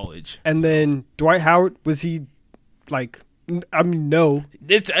in college. And then Dwight Howard, was he no.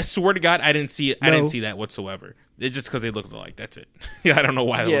 I swear to God, I didn't see it. I No. didn't see that whatsoever. It's just because they looked alike. That's it. Yeah, I don't know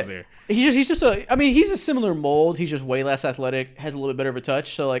why that was there. He's just he's a similar mold. He's just way less athletic, has a little bit better of a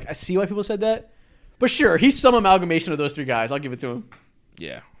touch. So like I see why people said that. But sure, he's some amalgamation of those three guys. I'll give it to him.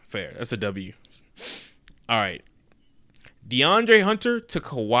 Yeah, fair. That's a W. All right. DeAndre Hunter to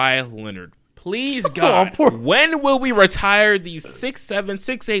Kawhi Leonard. Please, God, poor- when will we retire these 6'7",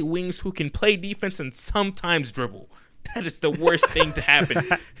 6'8" wings who can play defense and sometimes dribble? That is the worst thing to happen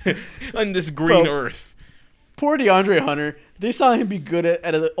on this green earth. Poor DeAndre Hunter. They saw him be good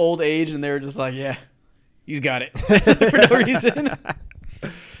at an old age, and they were just like, yeah, he's got it for no reason.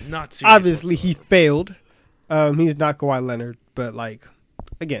 Not serious. Obviously, he failed. He's not Kawhi Leonard, but like,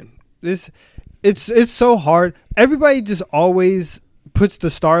 again, it's so hard. Everybody just always puts the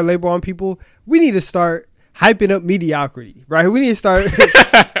star label on people. We need to start hyping up mediocrity, right? We need to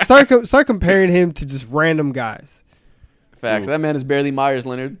start comparing him to just random guys. Facts. That man is barely Myers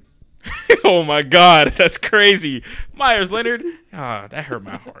Leonard. Oh my God, that's crazy. Myers Leonard. That hurt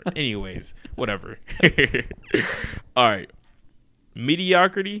my heart. Anyways, whatever. All right.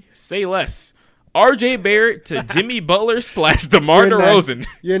 Mediocrity, say less. RJ Barrett to Jimmy Butler / DeMar DeRozan.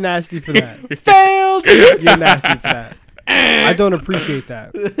 You're nasty for that. Failed. You're nasty for that. I don't appreciate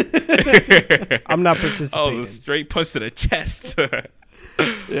that. I'm not participating. Oh, the straight punch to the chest.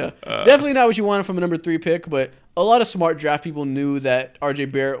 Yeah. Definitely not what you wanted from a number 3 pick, but a lot of smart draft people knew that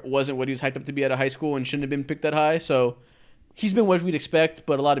RJ Barrett wasn't what he was hyped up to be out of high school and shouldn't have been picked that high. So he's been what we'd expect,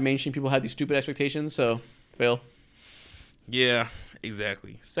 but a lot of mainstream people had these stupid expectations. So fail. Yeah,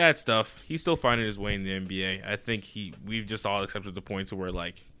 exactly. Sad stuff. He's still finding his way in the NBA. I think we've just all accepted the point to where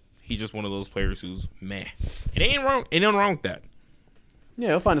like he's just one of those players who's meh. It ain't wrong. Ain't nothing wrong with that. Yeah,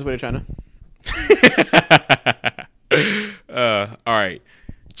 he'll find his way to China. All right.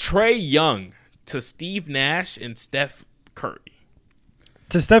 Trae Young to Steve Nash and Steph Curry.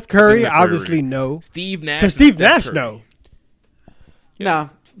 To Steph Curry, obviously no. Steve Nash. To Steve Nash, Curry. no. Nah,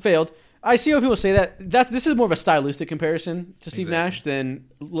 failed. I see how people say that. This is more of a stylistic comparison to Steve Exactly. Nash than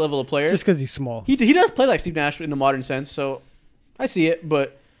level of player. Just because he's small. He does play like Steve Nash in the modern sense, so I see it.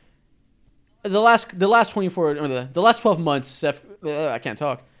 But the last 24 or the last 12 months, I can't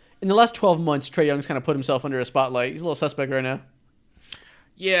talk. In the last 12 months, Trae Young's kind of put himself under a spotlight. He's a little suspect right now.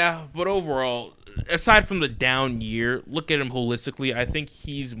 Yeah, but overall, aside from the down year, look at him holistically. I think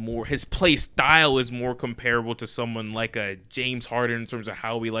his play style is more comparable to someone like a James Harden in terms of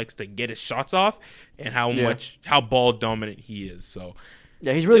how he likes to get his shots off and how ball dominant he is. So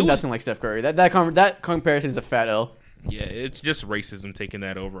yeah, he's really nothing like Steph Curry. That comparison is a fat L. Yeah, it's just racism taking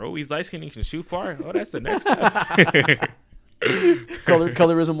that over. Oh, he's light skinned, he can shoot far. Oh, that's the next step.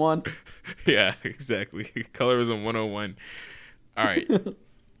 Colorism 1. Yeah, exactly. Colorism 101. All right.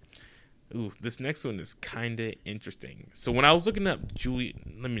 Ooh, this next one is kind of interesting. So when I was looking up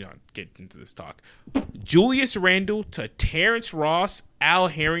let me not get into this talk. Julius Randle to Terrence Ross, Al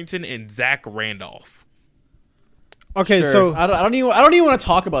Harrington, and Zach Randolph. Okay, Sure. so I don't even want to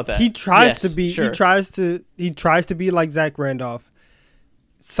talk about that. he tries Yes, to be sure. he tries to be like Zach Randolph.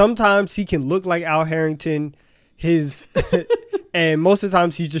 Sometimes he can look like Al Harrington. And most of the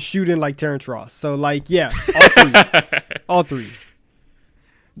times he's just shooting like Terrence Ross. So like, yeah, all three.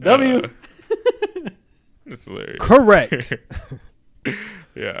 W. That's hilarious. Correct.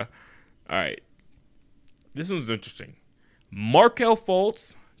 Yeah. All right. This one's interesting. Markelle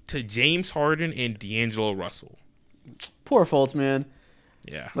Fultz to James Harden and D'Angelo Russell. Poor Fultz, man.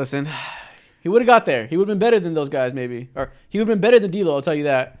 Yeah. Listen, he would have got there. He would have been better than those guys, maybe. Or he would have been better than D'Lo, I'll tell you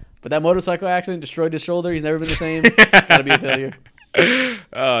that. But that motorcycle accident destroyed his shoulder. He's never been the same. Gotta be a failure.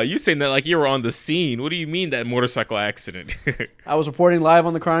 You saying that like you were on the scene. What do you mean that motorcycle accident? I was reporting live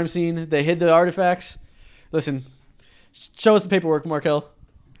on the crime scene. They hid the artifacts. Listen, show us the paperwork, Markelle.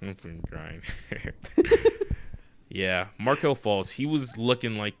 I'm fucking crying. Yeah, Markelle Fultz. He was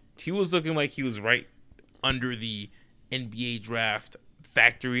looking like he was right under the NBA draft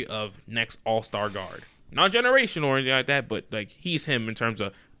factory of next All-Star guard. Not generational or anything like that, but like he's him in terms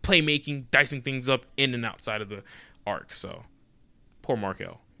of playmaking, dicing things up in and outside of the arc. So poor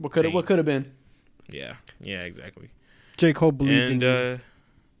Markelle. What could have been? Yeah, exactly. J. Cole believed in you. And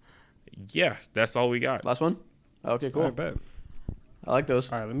yeah, that's all we got. Last one? Okay, cool. All right, bet. I like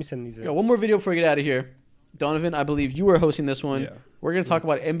those. All right, let me send these in. Yo, one more video before we get out of here. Donovan, I believe you are hosting this one. Yeah. We're going to talk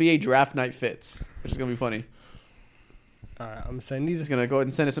about NBA draft night fits, which is going to be funny. All right, I'm going to send these. He's going to go ahead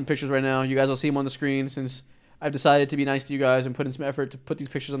and send us some pictures right now. You guys will see them on the screen since I've decided to be nice to you guys and put in some effort to put these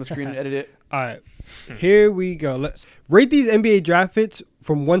pictures on the screen and edit it. All right, here we go. Let's rate these NBA draft fits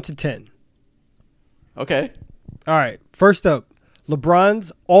from 1 to 10. Okay. All right, first up,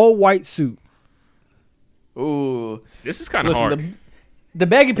 LeBron's all-white suit. Ooh. This is kind of hard. The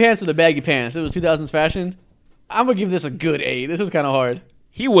baggy pants are the baggy pants. It was 2000s fashion. I'm going to give this a good 8. This was kind of hard.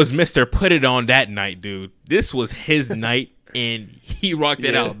 He was Mr. Put It On that night, dude. This was his night, and he rocked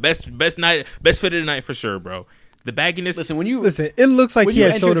it out. Best fitted night for sure, bro. The bagginess. Listen, Listen, it looks like when he you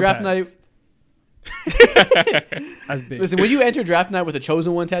has enter shoulder draft pads. night, That's big. Listen, when you enter draft night with a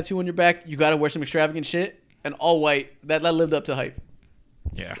chosen one tattoo on your back, you got to wear some extravagant shit. And all white, that lived up to hype.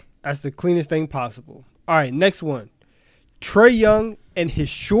 Yeah. That's the cleanest thing possible. All right, next one. Trae Young and his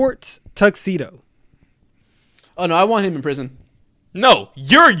shorts tuxedo. Oh no, I want him in prison. No,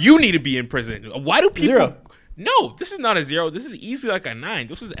 you need to be in prison. Why do people? 0. No, this is not a 0. This is easily like a 9.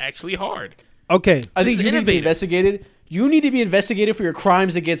 This is actually hard. Okay. I think This is you need to be innovative. investigated. You need to be investigated for your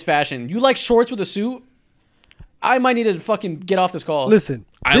crimes against fashion. You like shorts with a suit? I might need to fucking get off this call. Listen.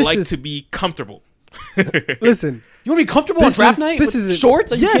 I this like is- to be comfortable. Listen. You want to be comfortable on This draft is- night this with is a-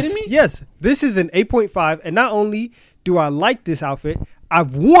 shorts? Are you yes, kidding me? Yes. This is an 8.5. And not only do I like this outfit,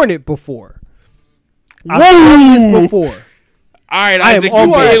 I've worn it before. I've worn this before. All right, I am Isaac, on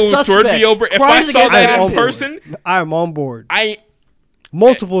you board. be able to turn Suspect. me over. If I Crimes saw against that in fashion. person, I am on board. I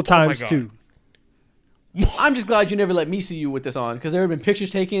Multiple my times, God. too. I'm just glad you never let me see you with this on, because there would have been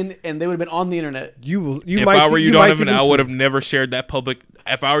pictures taken and they would have been on the internet. You if might I were see, you, might see Donovan, them I would soon. have never shared that public.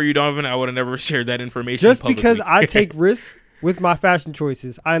 If I were you, Donovan, I would have never shared that information. Just publicly. because I take risks with my fashion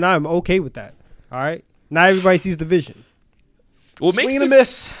choices, and I'm okay with that. All right? Not everybody sees the vision. what Swing makes and a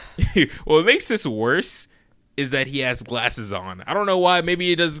this miss. what makes this worse is that he has glasses on. I don't know why.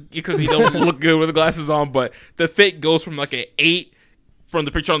 Maybe it does because he don't look good with the glasses on. But the fit goes from like an 8 from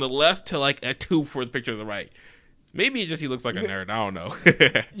the picture on the left to like a 2 for the picture on the right. Maybe it just he looks like a nerd. I don't know.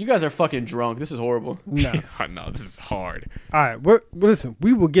 You guys are fucking drunk. This is horrible. No. No, this is hard. All right. Listen,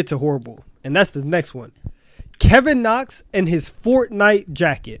 we will get to horrible. And that's the next one. Kevin Knox and his Fortnite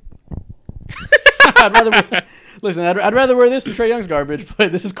jacket. I'd rather wear this than Trae Young's garbage,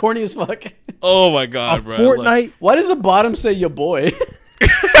 but this is corny as fuck. Oh my A god, bro! Fortnite. Why does the bottom say your boy?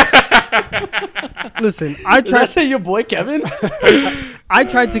 Listen, I Does that tried. say your boy Kevin? I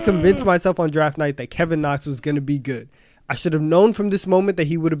tried to convince myself on draft night that Kevin Knox was going to be good. I should have known from this moment that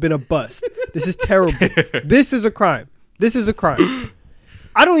he would have been a bust. This is terrible. This is a crime. This is a crime.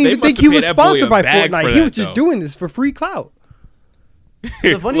 I don't even must think have he paid was that boy sponsored a by bag Fortnite. for He that, was just though. doing this for free clout.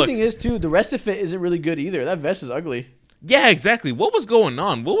 The funny Look. thing is, too, the rest of it isn't really good either. That vest is ugly. Yeah, exactly. What was going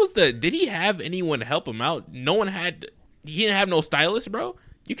on? What was the? Did he have anyone help him out? No one had. He didn't have no stylist, bro.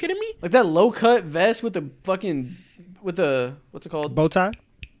 You kidding me? Like that low cut vest with the fucking what's it called? Bow tie?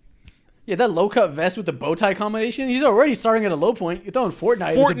 Yeah, that low cut vest with the bow tie combination. He's already starting at a low point. You're throwing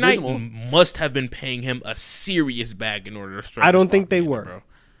Fortnite. It's abysmal. Fortnite must have been paying him a serious bag in order to. Start I don't this think they propaganda,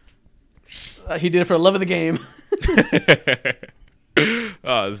 were. He did it for the love of the game. bro.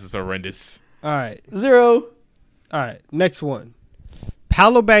 Oh, this is horrendous. All right. 0. All right. Next one.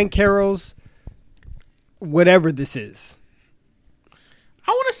 Paolo Banchero's whatever this is.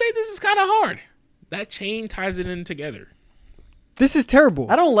 I want to say this is kind of hard. That chain ties it in together. This is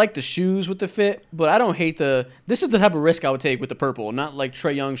terrible. I don't like the shoes with the fit, but I don't hate the. This is the type of risk I would take with the purple, not like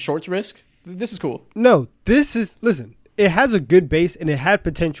Trae Young shorts risk. This is cool. No, this is, listen, it has a good base and it had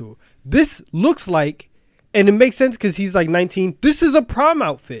potential. This looks like, and it makes sense because he's like 19. This is a prom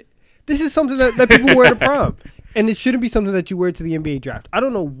outfit. This is something that people wear to prom. And it shouldn't be something that you wear to the NBA draft. I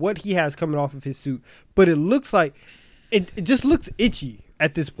don't know what he has coming off of his suit, but it looks like, it just looks itchy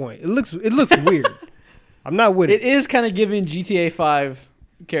at this point. It looks weird. I'm not with It it. is kind of giving GTA 5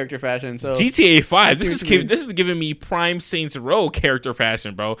 character fashion. So GTA 5. I This see is what you mean. this is giving me prime Saints Row character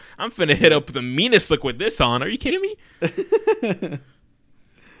fashion, bro. I'm finna hit up the meanest look with this on. Are you kidding me?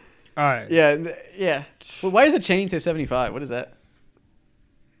 All right. yeah. Well, why does it change to 75? What is that?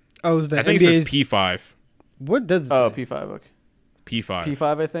 Oh, is the I think NBA's, it says P5. what does it Oh, say? P5. Okay. P5.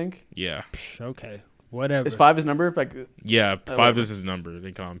 P5, I think. Yeah. Psh, okay. Whatever. Is 5 his number? Like, Yeah. 5 whatever. is his number.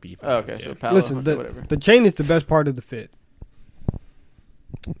 They call him P5. oh, okay. Yeah. So Paolo, Listen, okay, whatever. the chain is the best part of the fit.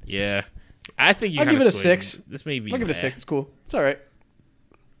 Yeah. I think you I'll give kinda it a swing. 6. This may be I'll give it a bad. 6. It's cool. It's all right.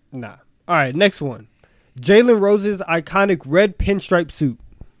 Nah. All right, next one. Jalen Rose's iconic red pinstripe suit.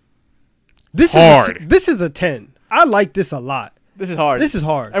 This Hard. This is a 10. I like this a lot. This is hard. This is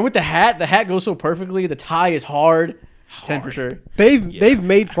hard. And with the hat goes so perfectly. The tie is hard. 10 for sure. They've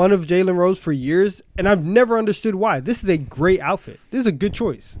made fun of Jalen Rose for years, and I've never understood why. This is a great outfit. This is a good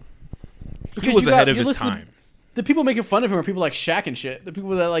choice. He Because was you ahead got- of you his listen to- time. The people making fun of him are people like Shaq and shit. The people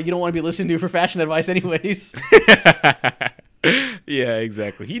that like you don't want to be listening to for fashion advice anyways. Yeah,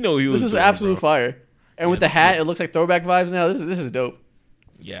 exactly. He know he was. This is doing, absolute bro. fire. And with the this is hat, it. it looks like throwback vibes now. This is dope.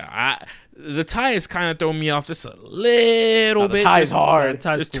 Yeah, the tie is kind of throwing me off just a little No, the bit. tie is There's- hard. The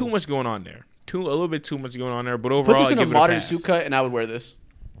tie's There's cool. too much going on there. A little bit too much going on there. But Put overall, this in I a give modern it a pass. suit cut, and I would wear this.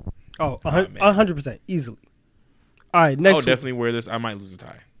 Oh, man. 100%. Easily. All right, next I'll one. definitely wear this. I might lose a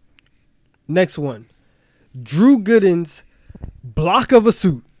tie. Next one. Drew Gooden's block of a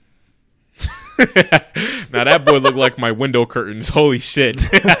suit. Now that boy looked like my window curtains. Holy shit!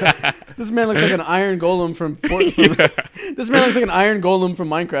 This man looks like an iron golem from This man looks like an iron golem from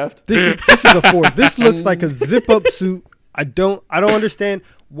Minecraft. This is a 4. This looks like a zip up suit. I don't understand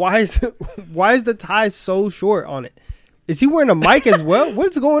why is the tie so short on it? Is he wearing a mic as well?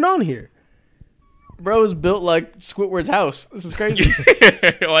 What is going on here? Bro is built like Squidward's house. This is crazy.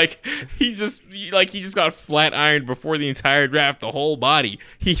 like he just got flat ironed before the entire draft. The whole body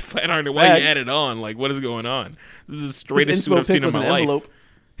he flat ironed it while he had it on. Like, what is going on? This is the straightest suit I've seen in my life.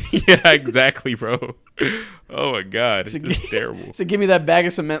 Yeah, exactly, bro. Oh my god, this is terrible. So give me that bag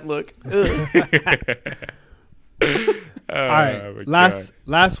of cement look. All right,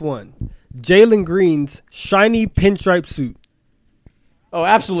 last one. Jalen Green's shiny pinstripe suit. Oh,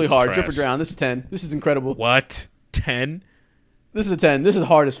 absolutely hard. Trash. Drip or drown. This is 10. This is incredible. What? 10? This is a 10. This is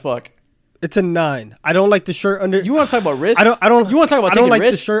hard as fuck. It's a 9. I don't like the shirt under. You want to talk about risk? I don't. You want to talk about I don't taking like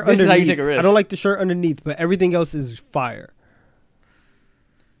risk? the shirt This underneath. is how you take a risk. I don't like the shirt underneath, but everything else is fire.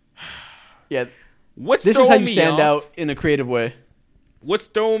 Yeah. This is how you stand out in a creative way. What's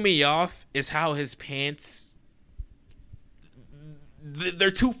throwing me off is how his pants. They're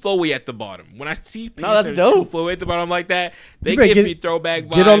too flowy at the bottom. When I see pants that's that are dope. too flowy at the bottom like that, they You better give me throwback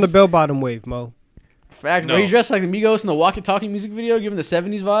vibes. Get on the bell bottom wave, Mo. Fact, No. bro. He's dressed like the Migos in the walkie-talkie music video, giving the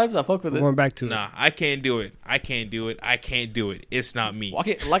 70s vibes. I fuck with We're it. going back to it. Nah, I can't do it. I can't do it. It's not me. Walk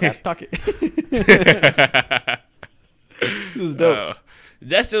it like I talk it. This is dope.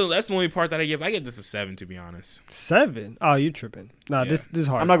 That's the only part that I give. I give this a 7, to be honest. 7? Oh, you tripping? Nah, Yeah. this is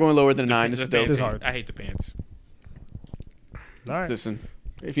hard. I'm not going lower than a 9. This is The dope. pants This is hate- hard. I hate the pants. All right, Listen,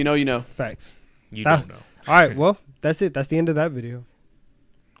 if you know, you know. facts. You Ah. don't know. All right, well, that's it. That's the end of that video.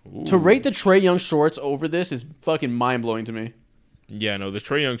 To Ooh. rate the Trae Young shorts over this is fucking mind-blowing to me. Yeah, no, the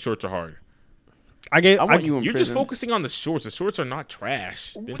Trae Young shorts are hard. I want you in You're prison. just focusing on the shorts. The shorts are not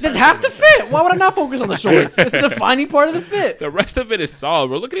trash. That's half the fit. Why would I not focus on the shorts? It's the defining part of the fit. The rest of it is solid,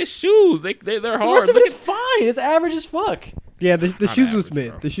 bro. Look at his shoes. They're hard. The rest of it Look is fine. It's average as fuck. Yeah, the shoes was average,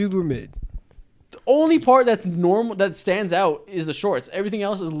 mid. bro. The shoes were mid. The only part that's normal that stands out is the shorts. Everything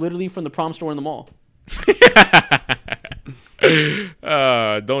else is literally from the prom store in the mall.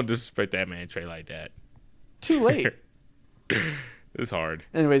 Don't disrespect that man, Trey, like that. Too late. It's hard.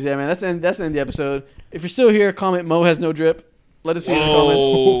 Anyways, yeah, man, that's the end of the episode. If you're still here, comment Mo has no drip. Let us see in the comments.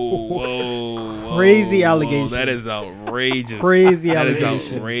 Whoa. Crazy allegation. That is outrageous. Crazy That is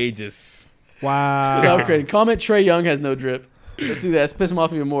allegation. outrageous. Wow. Upgrade. Comment Trae Young has no drip. Let's do that. Let's piss him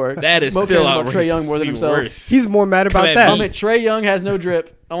off even more. That is Mo still cares about outrageous. Trae Young more than See, himself. worse. He's more mad about Come at that. me. Comment Trae Young has no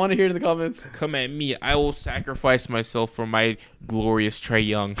drip. I want to hear it in the comments. Come at me. I will sacrifice myself for my glorious Trae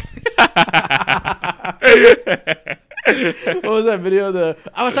Young. What was that video?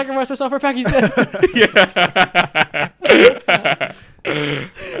 I would sacrifice myself for Packy's dead.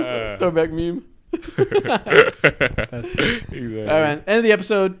 Throwback meme. That's good. Exactly. All right, man. End of the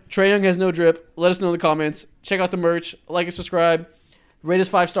episode. Trae Young has no drip. Let us know in the comments. Check out the merch. Like and subscribe. Rate us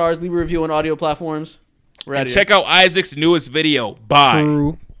 5 stars. Leave a review on audio platforms. We're out And of here. check out Isaac's newest video. Bye.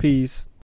 True. Peace.